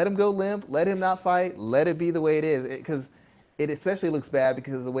him go limp. Let him not fight. Let it be the way it is. Because it especially looks bad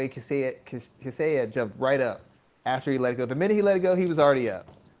because of the way Kisea jumped right up after he let it go. The minute he let it go, he was already up.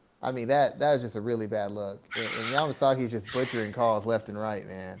 I mean that was just a really bad look. And Yamasaki's just butchering calls left and right,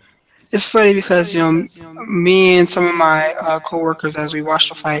 man. It's funny because me and some of my coworkers, as we watched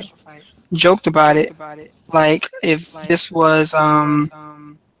the fight, joked about it. Like if this was a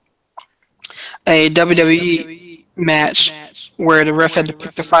WWE match where the ref had to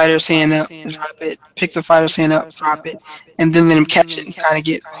pick the fighter's hand up, drop it, pick the fighter's hand up, drop it, and then let him catch it and kind of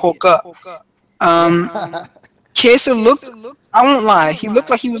get hooked up. Kesa looked. I won't lie. He looked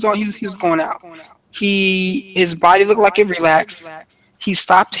like he was on. He was going out. His body looked like it relaxed. He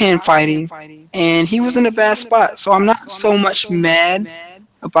stopped hand fighting, and he was in a bad spot. So I'm not so much mad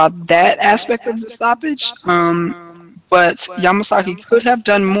about that aspect of the stoppage. But Yamasaki could have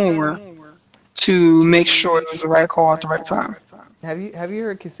done more to make sure it was the right call at the right time. Have you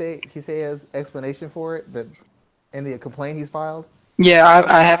heard Kisea's explanation for it? In the complaint he's filed? Yeah,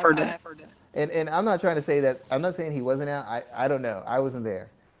 I have heard that. And I'm not trying to say that. I'm not saying he wasn't out. I don't know. I wasn't there.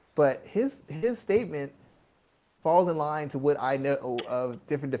 But his statement falls in line to what I know of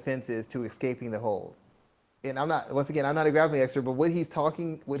different defenses to escaping the hold. And I'm not a grappling expert, but what he's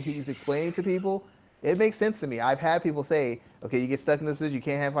explaining to people, it makes sense to me. I've had people say, okay, you get stuck in this position, you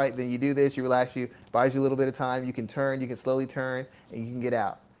can't have fight, then you do this, you relax, buys you a little bit of time, you can slowly turn, and you can get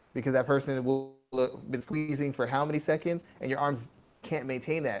out. Because that person will have been squeezing for how many seconds, and your arms can't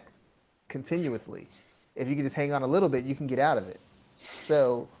maintain that continuously. If you can just hang on a little bit, you can get out of it.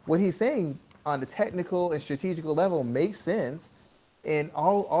 So what he's saying on the technical and strategical level makes sense. And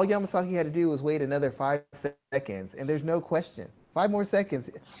all Yamasaki had to do was wait another 5 seconds, and there's no question. 5 more seconds.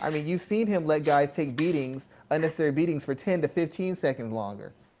 I mean, you've seen him let guys take unnecessary beatings for 10 to 15 seconds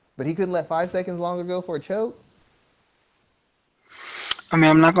longer. But he couldn't let 5 seconds longer go for a choke? I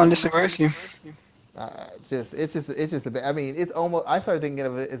mean, I'm not going to disagree with you. It's just a bit. I mean, it's almost. I started thinking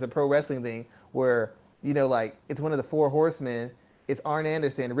of it as a pro wrestling thing where like it's one of the 4 horsemen. It's Arn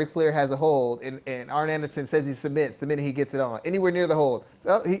Anderson. Ric Flair has a hold, and Arn Anderson says he submits the minute he gets it on. Anywhere near the hold,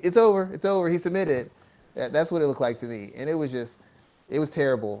 it's over. It's over. He submitted. That's what it looked like to me, and it was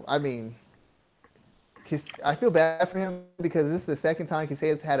terrible. I mean, I feel bad for him because this is the second time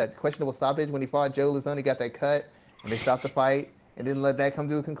Kisea's had a questionable stoppage. When he fought Joe Lazone, he got that cut, and they stopped the fight and didn't let that come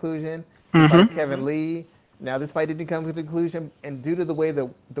to a conclusion. Kevin Lee. Now this fight didn't come to a conclusion, and due to the way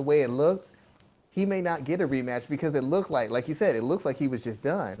it looked, he may not get a rematch because it looked like you said, it looks like he was just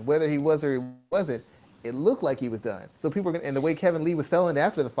done. Whether he was or he wasn't, it looked like he was done. So people are gonna, and the way Kevin Lee was selling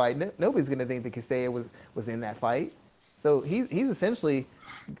after the fight, nobody's gonna think that Kisea was in that fight. So he's essentially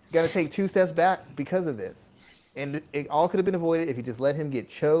gonna take 2 steps back because of this, and it all could have been avoided if you just let him get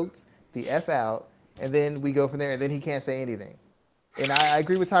choked the F out, and then we go from there, and then he can't say anything. And I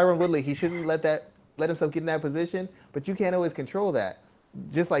agree with Tyron Woodley. He shouldn't let himself get in that position, but you can't always control that.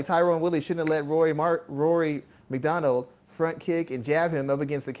 Just like Tyron Woodley shouldn't have let Rory McDonald front kick and jab him up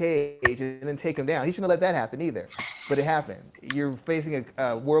against the cage and then take him down. He shouldn't have let that happen either. But it happened. You're facing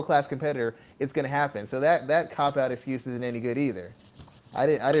a world-class competitor. It's going to happen. So that cop-out excuse isn't any good either. I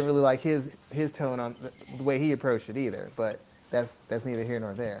didn't really like his tone on the way he approached it either. But that's neither here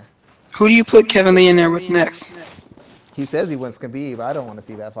nor there. Who do you put Kevin Lee in there with next? He says he wants Khabib. I don't want to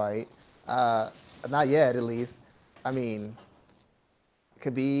see that fight. Not yet, at least. I mean,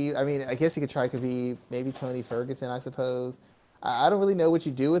 Khabib. I mean, I guess you could try Khabib. Maybe Tony Ferguson, I suppose. I don't really know what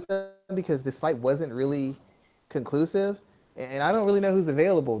you do with them because this fight wasn't really conclusive, and I don't really know who's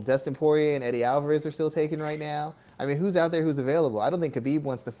available. Dustin Poirier and Eddie Alvarez are still taken right now. I mean, who's out there who's available? I don't think Khabib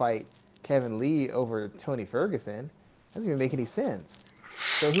wants to fight Kevin Lee over Tony Ferguson. That doesn't even make any sense.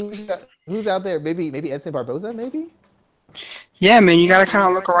 So who's out there? Maybe Edson Barboza, maybe? Yeah, man, you got to kind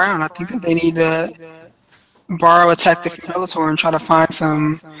of look around. I think that they need to borrow a tactic from Bellator and try to find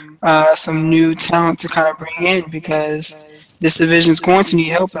some new talent to kind of bring in because this division is going to need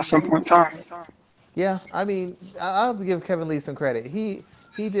help at some point in time. Yeah, I mean, I'll have to give Kevin Lee some credit. He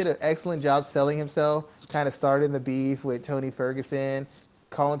did an excellent job selling himself, kind of starting the beef with Tony Ferguson,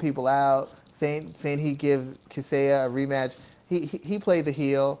 calling people out, saying he'd give Kisea a rematch. he played the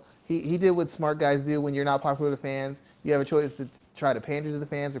heel. He did what smart guys do when you're not popular with the fans. You have a choice to try to pander to the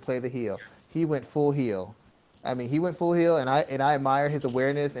fans or play the heel. He went full heel. I mean, he went full heel, and I admire his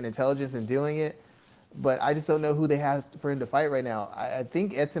awareness and intelligence in doing it. But I just don't know who they have for him to fight right now. I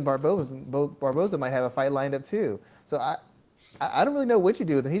think Edson Barboza might have a fight lined up too. So I don't really know what you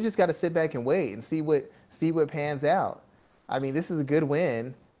do with him. He just got to sit back and wait and see what pans out. I mean, this is a good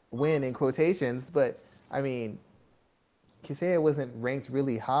win in quotations, but I mean, Kisea wasn't ranked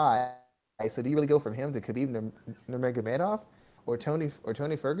really high. So do you really go from him to Khabib Nurmagomedov or Tony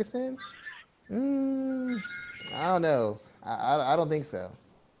Ferguson? Mm, I don't know. I don't think so.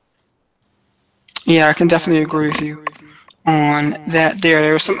 Yeah, I can definitely agree with you on that.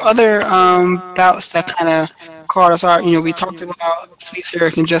 There were some other bouts that kind of caught us out. We talked about Fleece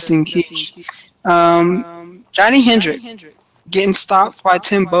Herrick and Justin Keach. Johnny Hendrick getting stopped by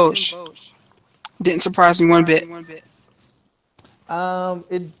Tim Bosch didn't surprise me one bit.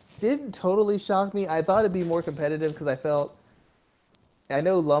 It didn't totally shock me. I thought it'd be more competitive because I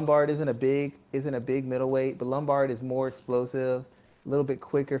know Lombard isn't a big middleweight, but Lombard is more explosive, a little bit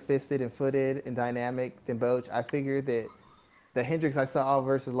quicker fisted and footed and dynamic than Boach. I figured that the Hendricks I saw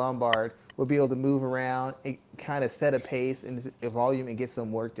versus Lombard would be able to move around and kind of set a pace and a volume and get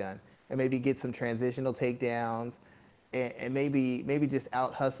some work done, and maybe get some transitional takedowns, and maybe just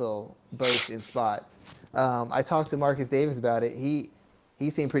out hustle Boach in spots. I talked to Marcus Davis about it. He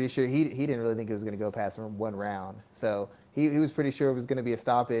seemed pretty sure he didn't really think it was going to go past one round. So he was pretty sure it was going to be a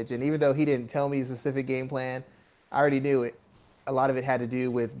stoppage. And even though he didn't tell me a specific game plan, I already knew it. A lot of it had to do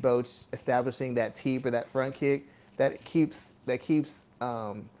with Boach establishing that teep or that front kick that keeps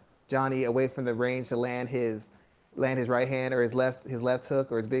Johnny away from the range to land his right hand or his left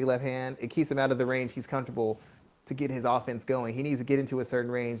hook or his big left hand. It keeps him out of the range he's comfortable to get his offense going. He needs to get into a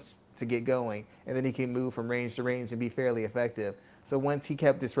certain range to get going, and then he can move from range to range and be fairly effective. So once he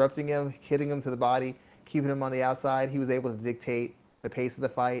kept disrupting him, hitting him to the body, keeping him on the outside, he was able to dictate the pace of the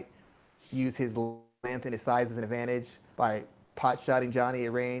fight, use his length and his size as an advantage by pot shotting Johnny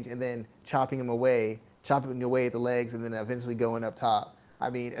at range and then chopping away at the legs, and then eventually going up top. I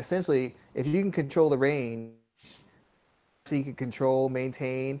mean, essentially, if you can control the range, so you can control,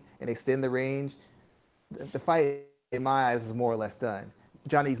 maintain, and extend the range, the fight, in my eyes, was more or less done.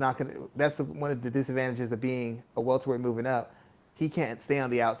 Johnny's not going to. That's one of the disadvantages of being a welterweight moving up. He can't stay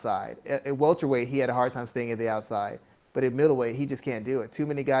on the outside. At welterweight, he had a hard time staying at the outside. But at middleweight, he just can't do it. Too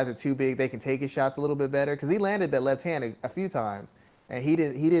many guys are too big. They can take his shots a little bit better because he landed that left hand a few times, and he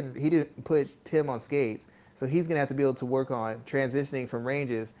didn't put Tim on skates. So he's gonna have to be able to work on transitioning from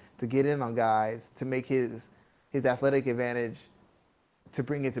ranges to get in on guys to make his athletic advantage to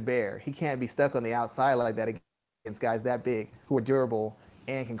bring it to bear. He can't be stuck on the outside like that against guys that big who are durable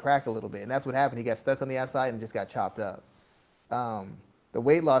and can crack a little bit. And that's what happened. He got stuck on the outside and just got chopped up. Um, the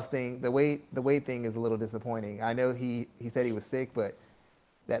weight loss thing, the weight thing is a little disappointing. I know he said he was sick, but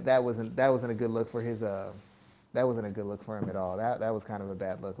that wasn't a good look for his that wasn't a good look for him at all. That was kind of a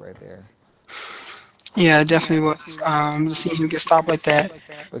bad look right there. Yeah, it definitely was. To see him get stopped like that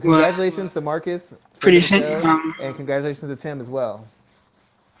But was congratulations to Marcus for pretty. getting the dub, and congratulations to Tim as well.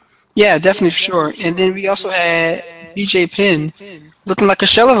 Yeah, definitely for sure. And then we also had BJ Penn looking like a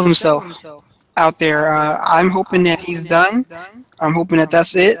shell of himself out there. I'm hoping that he's done. I'm hoping that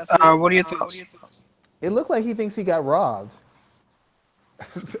that's it. What are your thoughts? It looked like he thinks he got robbed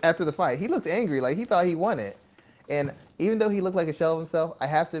after the fight. He looked angry, like he thought he won it. And even though he looked like a shell of himself, I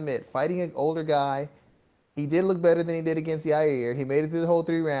have to admit, fighting an older guy, he did look better than he did against Yair. He made it through the whole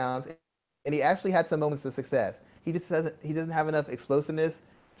 3 rounds, and he actually had some moments of success. He doesn't have enough explosiveness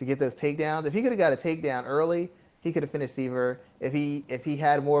to get those takedowns. If he could have got a takedown early, he could have finished Seaver. If he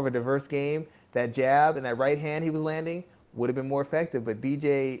had more of a diverse game, that jab and that right hand he was landing would have been more effective. But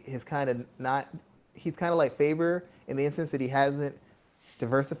BJ is kind of not. He's kind of like Faber in the instance that he hasn't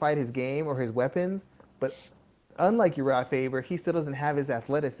diversified his game or his weapons. But unlike Uriah Faber, he still doesn't have his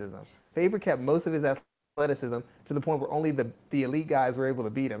athleticism. Faber kept most of his athleticism to the point where only the elite guys were able to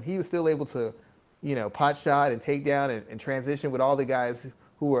beat him. He was still able to, pot shot and take down and transition with all the guys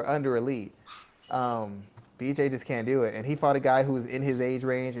who were under elite. BJ just can't do it. And he fought a guy who was in his age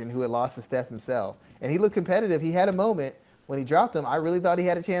range and who had lost a step himself. And he looked competitive. He had a moment when he dropped him. I really thought he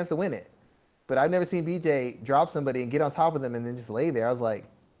had a chance to win it. But I've never seen BJ drop somebody and get on top of them and then just lay there. I was like,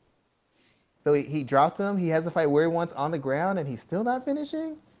 so he dropped him. He has the fight where he wants on the ground, and he's still not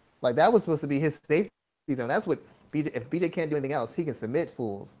finishing. Like that was supposed to be his safety zone. That's what BJ. If BJ can't do anything else, he can submit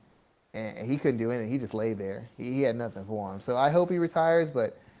fools, and he couldn't do anything. He just laid there. He had nothing for him. So I hope he retires.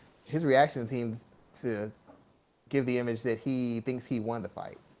 But his reaction seemed to give the image that he thinks he won the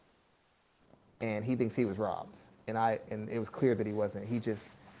fight, and he thinks he was robbed. and it was clear that he wasn't. He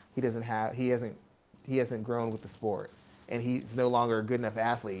hasn't grown with the sport, and he's no longer a good enough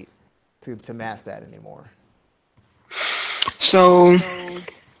athlete to match that anymore. So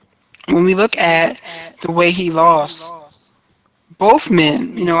when we look at the way he lost, both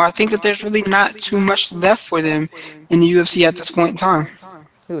men, I think that there's really not too much left for them in the UFC at this point in time.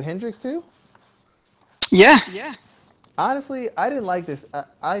 Who, Hendricks too? Yeah. Honestly, I didn't like this.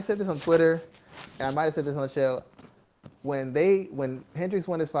 I said this on Twitter, and I might have said this on the show. When Hendricks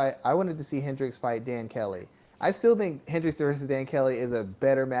won his fight, I wanted to see Hendricks fight Dan Kelly. I still think Hendricks versus Dan Kelly is a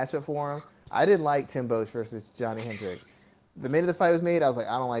better matchup for him. I didn't like Tim Boetsch versus Johnny Hendricks. The minute the fight was made, I was like,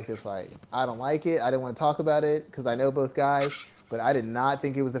 I don't like this fight. I don't like it. I didn't want to talk about it because I know both guys, but I did not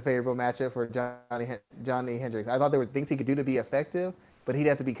think it was a favorable matchup for Johnny Hendricks. I thought there were things he could do to be effective, but he'd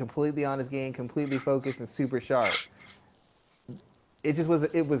have to be completely on his game, completely focused, and super sharp. It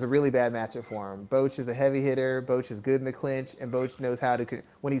was a really bad matchup for him. Boetsch is a heavy hitter. Boetsch is good in the clinch, and Boetsch knows how to.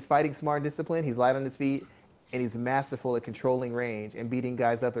 When he's fighting smart and disciplined, he's light on his feet, and he's masterful at controlling range and beating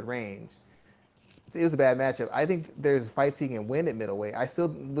guys up at range. It was a bad matchup. I think there's fights he can win at middleweight. I still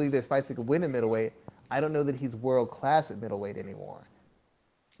believe there's fights he can win at middleweight. I don't know that he's world class at middleweight anymore.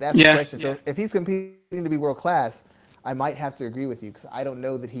 That's the question. So if he's competing to be world class, I might have to agree with you because I don't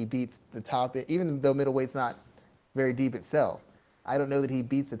know that he beats the top, even though middleweight's not very deep itself. I don't know that he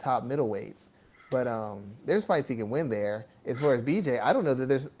beats the top middleweights. But there's fights he can win there. As far as BJ, I don't know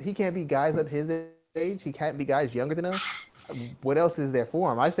that he can't beat guys up his age. He can't beat guys younger than him. What else is there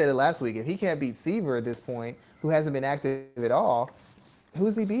for him? I said it last week. If he can't beat Seaver at this point, who hasn't been active at all,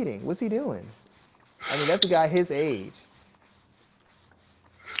 who's he beating? What's he doing? I mean, that's a guy his age.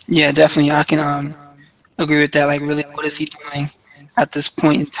 Yeah, definitely. I can agree with that. Like, really, what is he doing at this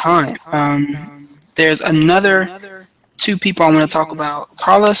point in time? There's another two people I want to talk about,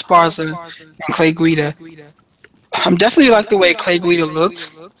 Carla Esparza and Clay Guida. I'm definitely like the way Clay Guida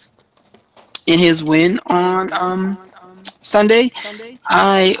looked in his win on Sunday.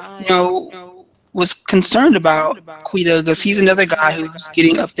 I was concerned about Guida because he's another guy who's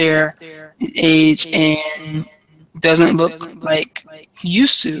getting up there in age and doesn't look like he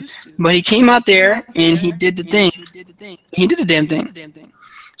used to. But he came out there and he did the thing. He did the damn thing.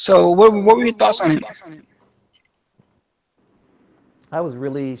 So what were your thoughts on him? I was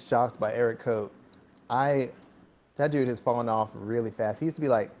really shocked by Eric Cote. That dude has fallen off really fast. He used to be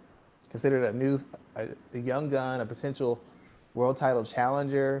like considered a young gun, a potential world title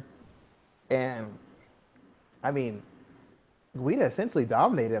challenger, and I mean, Guida essentially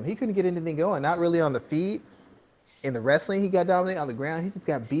dominated him. He couldn't get anything going. Not really on the feet. In the wrestling, he got dominated. On the ground, he just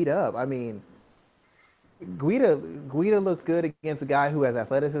got beat up. I mean, Guida looks good against a guy who has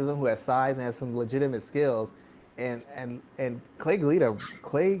athleticism, who has size, and has some legitimate skills. And Clay Guida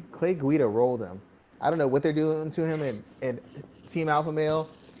rolled him. I don't know what they're doing to him in Team Alpha Male,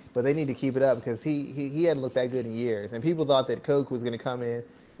 but they need to keep it up because he hadn't looked that good in years. And people thought that Coke was going to come in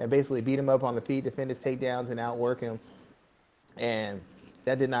and basically beat him up on the feet, defend his takedowns, and outwork him. And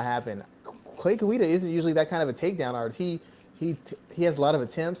that did not happen. Clay Guida isn't usually that kind of a takedown artist. He has a lot of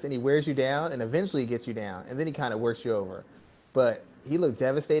attempts, and he wears you down, and eventually gets you down, and then he kind of works you over. But he looked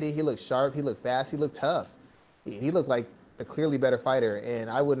devastated. He looked sharp. He looked fast. He looked tough. He looked like a clearly better fighter, and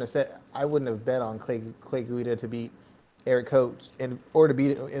I wouldn't have bet on Clay Guida to beat Eric Cote or to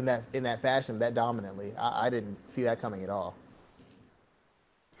beat it in that fashion, that dominantly. I didn't see that coming at all.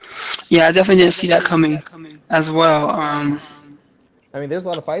 Yeah, I definitely didn't see that coming as well. I mean, there's a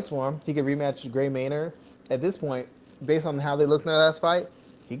lot of fights for him. He could rematch Gray Maynard. At this point, based on how they looked in their last fight,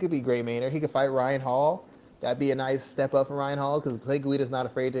 he could beat Gray Maynard. He could fight Ryan Hall. That'd be a nice step up for Ryan Hall because Clay Guida's not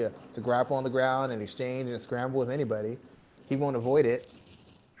afraid to grapple on the ground and exchange and scramble with anybody. He won't avoid it.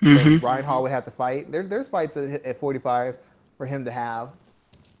 Mm-hmm. Ryan Hall would have to fight. There's fights at 45 for him to have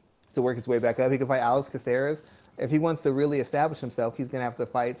to work his way back up. He could fight Alex Caceres. If he wants to really establish himself, he's going to have to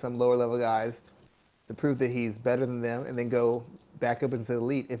fight some lower level guys to prove that he's better than them and then go back up into the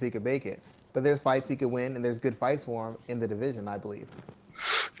elite if he could make it. But there's fights he could win, and there's good fights for him in the division, I believe.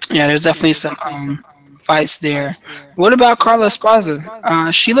 Yeah, there's definitely some fights there. What about Carla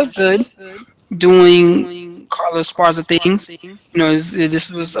Esparza? She looked good doing Carla Esparza things. This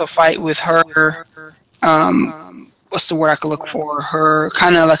was a fight with her. What's the word I could look for? Her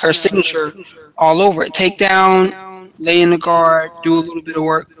kind of like her signature all over it. Takedown, lay in the guard, do a little bit of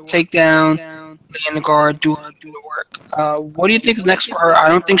work. Takedown, lay in the guard, do a little bit of work. What do you think is next for her? I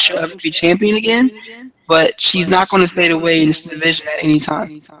don't think she'll ever be champion again, but she's not going to fade away in this division at any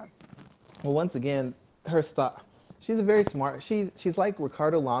time. Well, once again, her style. She's a very smart. She's like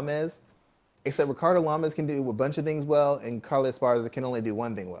Ricardo Lames, except Ricardo Lames can do a bunch of things well, and Carla Esparza can only do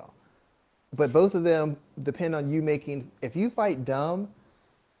one thing well. but both of them depend on you making. If you fight dumb,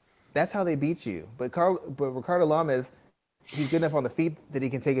 that's how they beat you. But Ricardo Lamas, he's good enough on the feet that he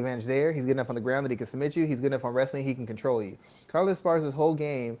can take advantage there. He's good enough on the ground that he can submit you. He's good enough on wrestling, he can control you. Carla Esparza's whole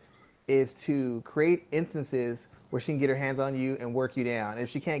game is to create instances where she can get her hands on you and work you down. If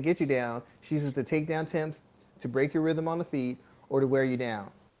she can't get you down, she uses the takedown attempts to break your rhythm on the feet or to wear you down.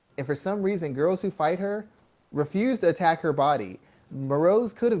 And for some reason, girls who fight her refuse to attack her body.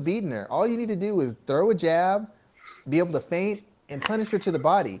 Moroz could have beaten her. All you need to do is throw a jab, be able to feint, and punish her to the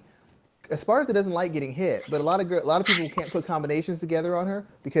body. Esparza doesn't like getting hit, but a lot of people can't put combinations together on her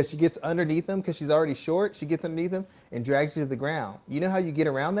because she gets underneath them because she's already short. She gets underneath them and drags you to the ground. You know how you get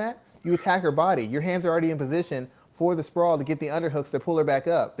around that? You attack her body. Your hands are already in position for the sprawl to get the underhooks to pull her back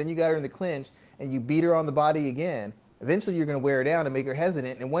up. Then you got her in the clinch and you beat her on the body again. Eventually you're going to wear her down and make her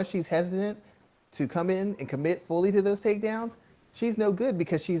hesitant. And once she's hesitant to come in and commit fully to those takedowns, she's no good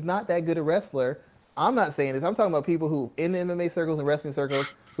because she's not that good a wrestler. I'm not saying this. I'm talking about people who in the MMA circles and wrestling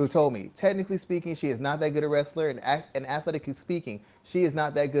circles who told me, technically speaking, she is not that good a wrestler, and athletically speaking, she is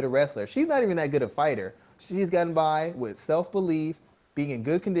not that good a wrestler. She's not even that good a fighter. She's gotten by with self-belief, being in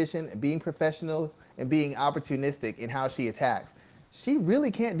good condition, and being professional, and being opportunistic in how she attacks. She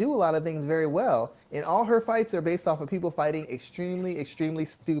really can't do a lot of things very well, and all her fights are based off of people fighting extremely, extremely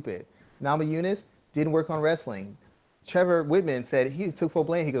stupid. Nama Yunus didn't work on wrestling. Trevor Whitman said he took full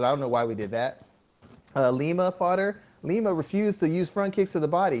blame. He goes, I don't know why we did that. Lima fought her. Lima refused to use front kicks to the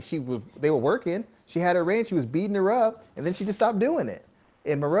body. They were working. She had her range. She was beating her up, and then she just stopped doing it.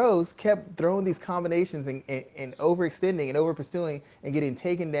 And Moroz kept throwing these combinations and overextending and over-pursuing and getting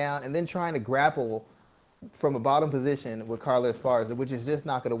taken down and then trying to grapple from a bottom position with Carla Esparza, which is just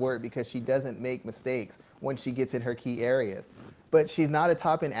not going to work because she doesn't make mistakes when she gets in her key areas. But she's not a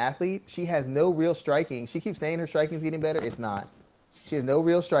top-end athlete. She has no real striking. She keeps saying her striking is getting better. It's not. She has no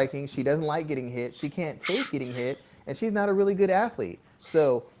real striking. She doesn't like getting hit. She can't take getting hit. And she's not a really good athlete.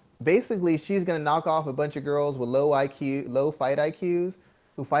 So basically, she's going to knock off a bunch of girls with low IQ, low fight IQs,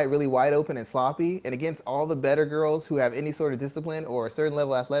 who fight really wide open and sloppy. And against all the better girls who have any sort of discipline or a certain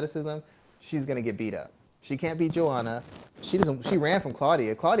level of athleticism, she's going to get beat up. She can't beat Joanna. She ran from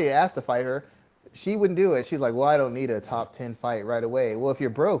Claudia. Claudia asked to fight her. She wouldn't do it. She's like, well, I don't need a top 10 fight right away. Well, if you're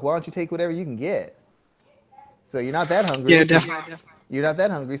broke, why don't you take whatever you can get? So you're not that hungry. Yeah, definitely. You're not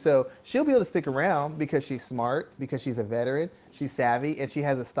that hungry. So she'll be able to stick around because she's smart, because she's a veteran, she's savvy, and she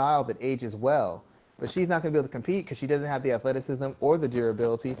has a style that ages well. But she's not going to be able to compete because she doesn't have the athleticism or the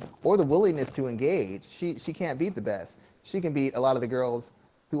durability or the willingness to engage. She can't beat the best. She can beat a lot of the girls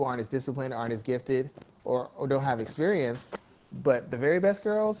who aren't as disciplined, aren't as gifted, or don't have experience. But the very best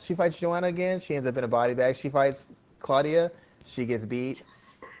girls, she fights Joanna again, she ends up in a body bag. She fights Claudia, she gets beat.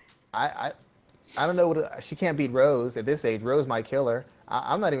 I don't know she can't beat Rose at this age. Rose might kill her.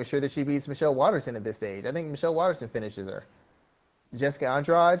 I'm not even sure that she beats Michelle Waterson at this stage. I think Michelle Waterson finishes her. Jessica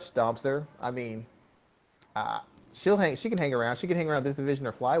Andrade stomps her. I mean, she can hang around. She can hang around this division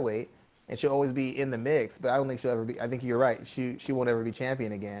or flyweight, and she'll always be in the mix. But I don't think she'll ever be. I think you're right. She won't ever be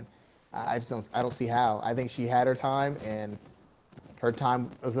champion again. I don't see how. I think she had her time, and her time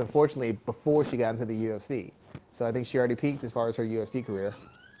was unfortunately before she got into the UFC. So I think she already peaked as far as her UFC career.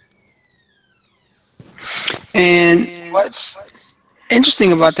 And what's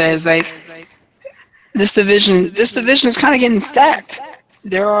interesting about that is like this division is kind of getting stacked.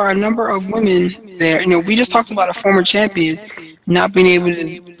 There are a number of women there. You know, we just talked about a former champion not being able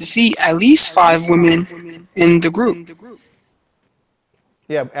to defeat at least 5 women in the group.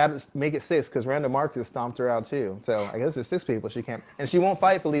 Yeah, make it 6 because Randa Marcus stomped her out too. So I guess there's 6 people she can't, and she won't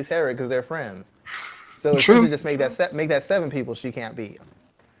fight Felice Herrig because they're friends. So it's true. Just make that 7 people she can't beat.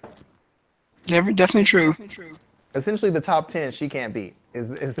 Definitely true. Essentially, the top 10 she can't beat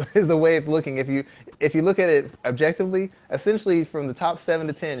is the way it's looking. If you look at it objectively, essentially from the top 7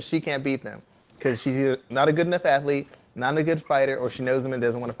 to 10, she can't beat them because she's either not a good enough athlete, not a good fighter, or she knows them and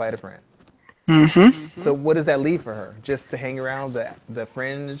doesn't want to fight a friend. Mm-hmm. So what does that leave for her? Just to hang around the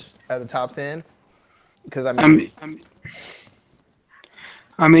fringe of the top 10? Because I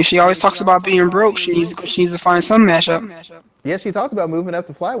mean, she always talks about being broke. She needs to find some matchup. Yeah, she talked about moving up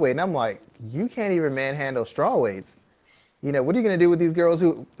to flyweight, and I'm like, you can't even manhandle strawweights. You know, what are you going to do with these girls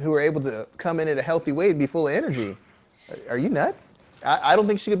who are able to come in at a healthy weight and be full of energy? Are you nuts? I don't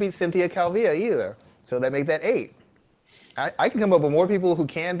think she could beat Cynthia Calvillo either. So that make that 8. I can come up with more people who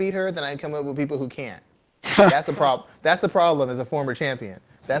can beat her than I can come up with people who can't. That's the problem. That's the problem as a former champion.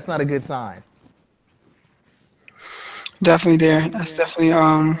 That's not a good sign. Definitely there. That's definitely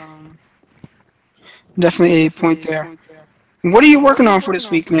a point there. What are you working on for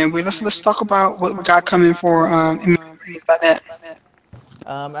this week, man? Let's talk about what we got coming for MMA.net.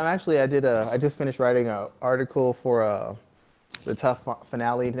 I just finished writing an article for the tough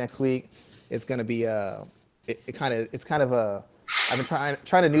finale next week. It's gonna be it's kind of a I've been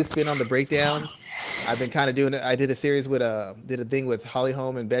trying a new spin on the breakdown. I've been kind of doing it. I did a series with did a thing with Holly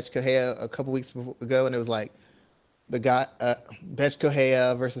Holm and Betch Kohea a couple weeks ago, and it was like the guy Betch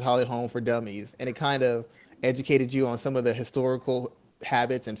Kohea versus Holly Holm for dummies, and it kind of educated you on some of the historical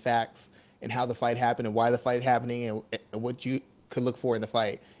habits and facts and how the fight happened and why the fight happening and what you could look for in the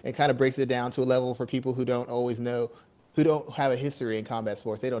fight. It kind of breaks it down to a level for people who don't always know, who don't have a history in combat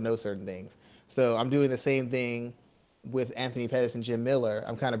sports. They don't know certain things. So I'm doing the same thing with Anthony Pettis and Jim Miller.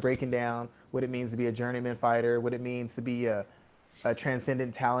 I'm kind of breaking down what it means to be a journeyman fighter, what it means to be a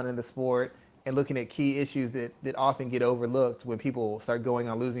transcendent talent in the sport, and looking at key issues that often get overlooked when people start going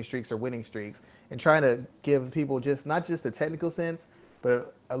on losing streaks or winning streaks, and trying to give people just not just the technical sense,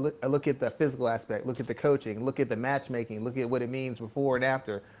 but a look at the physical aspect, look at the coaching, look at the matchmaking, look at what it means before and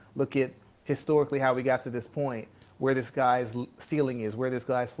after, look at historically how we got to this point, where this guy's ceiling is, where this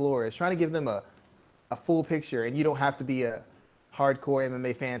guy's floor is, trying to give them a full picture. And you don't have to be a hardcore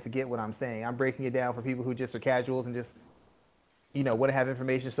MMA fan to get what I'm saying. I'm breaking it down for people who just are casuals and just, want to have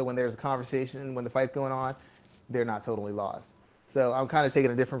information, so when there's a conversation, when the fight's going on, they're not totally lost. So I'm kind of taking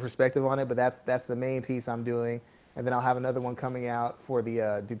a different perspective on it, but that's the main piece I'm doing. And then I'll have another one coming out for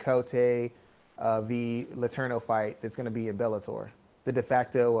the Ducote v. Letourneau fight that's going to be in Bellator, the de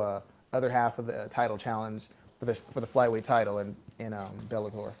facto other half of the title challenge for the flyweight title in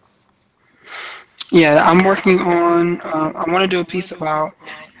Bellator. Yeah, I'm working on. I want to do a piece about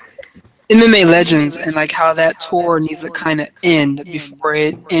MMA Legends and like how that tour needs to kind of end before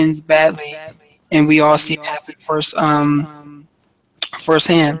it ends badly, and we all see it happen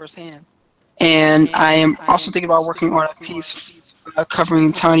firsthand. And I am also thinking about working on a piece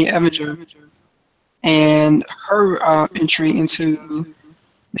covering Tanya Evinger and her entry into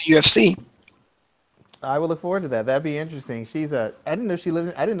the UFC. I will look forward to that. That'd be interesting. I didn't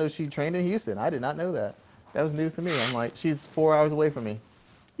know she trained in Houston. I did not know that. That was news to me. I'm like, she's 4 hours away from me.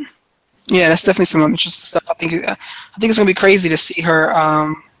 Yeah, that's definitely some interesting stuff. I think it's gonna be crazy to see her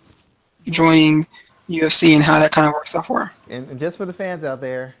joining UFC and how that kind of works out for her. And just for the fans out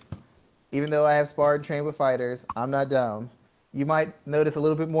there, even though I have sparred and trained with fighters, I'm not dumb. You might notice a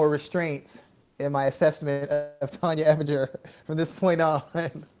little bit more restraints in my assessment of Tanya Evinger from this point on,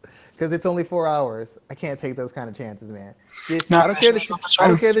 because it's only 4 hours. I can't take those kind of chances, man. I don't care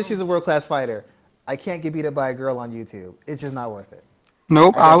that she's a world-class fighter. I can't get beat up by a girl on YouTube. It's just not worth it.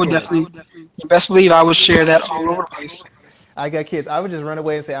 Nope, I would definitely. You best believe I would share that all over the place. I got kids. I would just run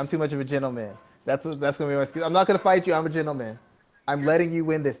away and say I'm too much of a gentleman. That's gonna be my excuse. I'm not gonna fight you. I'm a gentleman. I'm letting you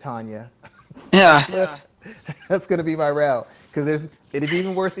win this, Tanya. Yeah. That's gonna be my route. Because it'd be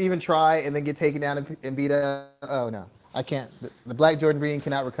even worse to even try and then get taken down and beat up. Oh no, I can't. The Black Jordan Breen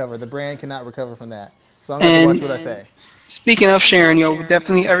cannot recover. The brand cannot recover from that. So I'm gonna watch what I say. Speaking of sharing,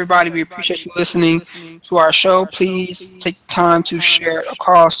 definitely everybody, we appreciate you listening to our show. Please take the time to share it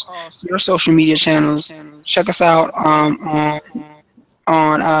across your social media channels. Check us out on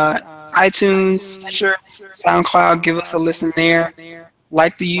iTunes, Stitcher, SoundCloud. Give us a listen there.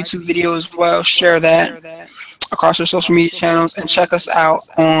 Like the YouTube video as well. Share that across your social media channels, and check us out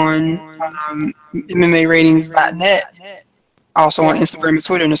on MMAratings.net. Also on Instagram and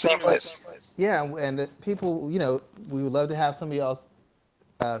Twitter in the same place. Yeah, and people, we would love to have some of y'all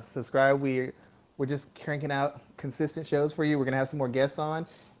subscribe. We're just cranking out consistent shows for you. We're gonna have some more guests on,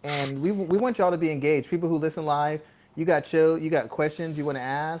 and we want y'all to be engaged. People who listen live, you got questions you want to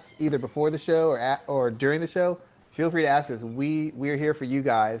ask either before the show or during the show. Feel free to ask us. We're here for you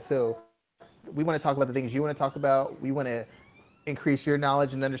guys. So we want to talk about the things you want to talk about. We want to increase your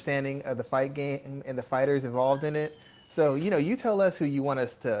knowledge and understanding of the fight game and the fighters involved in it. So you tell us who you want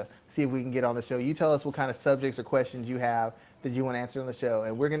us to see if we can get on the show. You tell us what kind of subjects or questions you have that you want to answer on the show,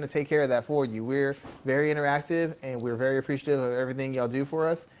 and we're going to take care of that for you. We're very interactive, and we're very appreciative of everything y'all do for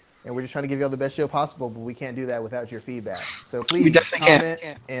us, and we're just trying to give y'all the best show possible, but we can't do that without your feedback. So please comment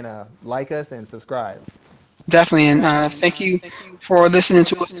and like us and subscribe. Definitely, and thank you for listening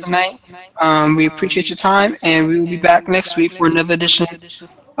to us tonight. We appreciate your time, and we will be back next week for another edition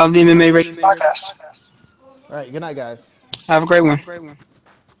of the MMA Ratings Podcast. All right, good night, guys. Have a great one.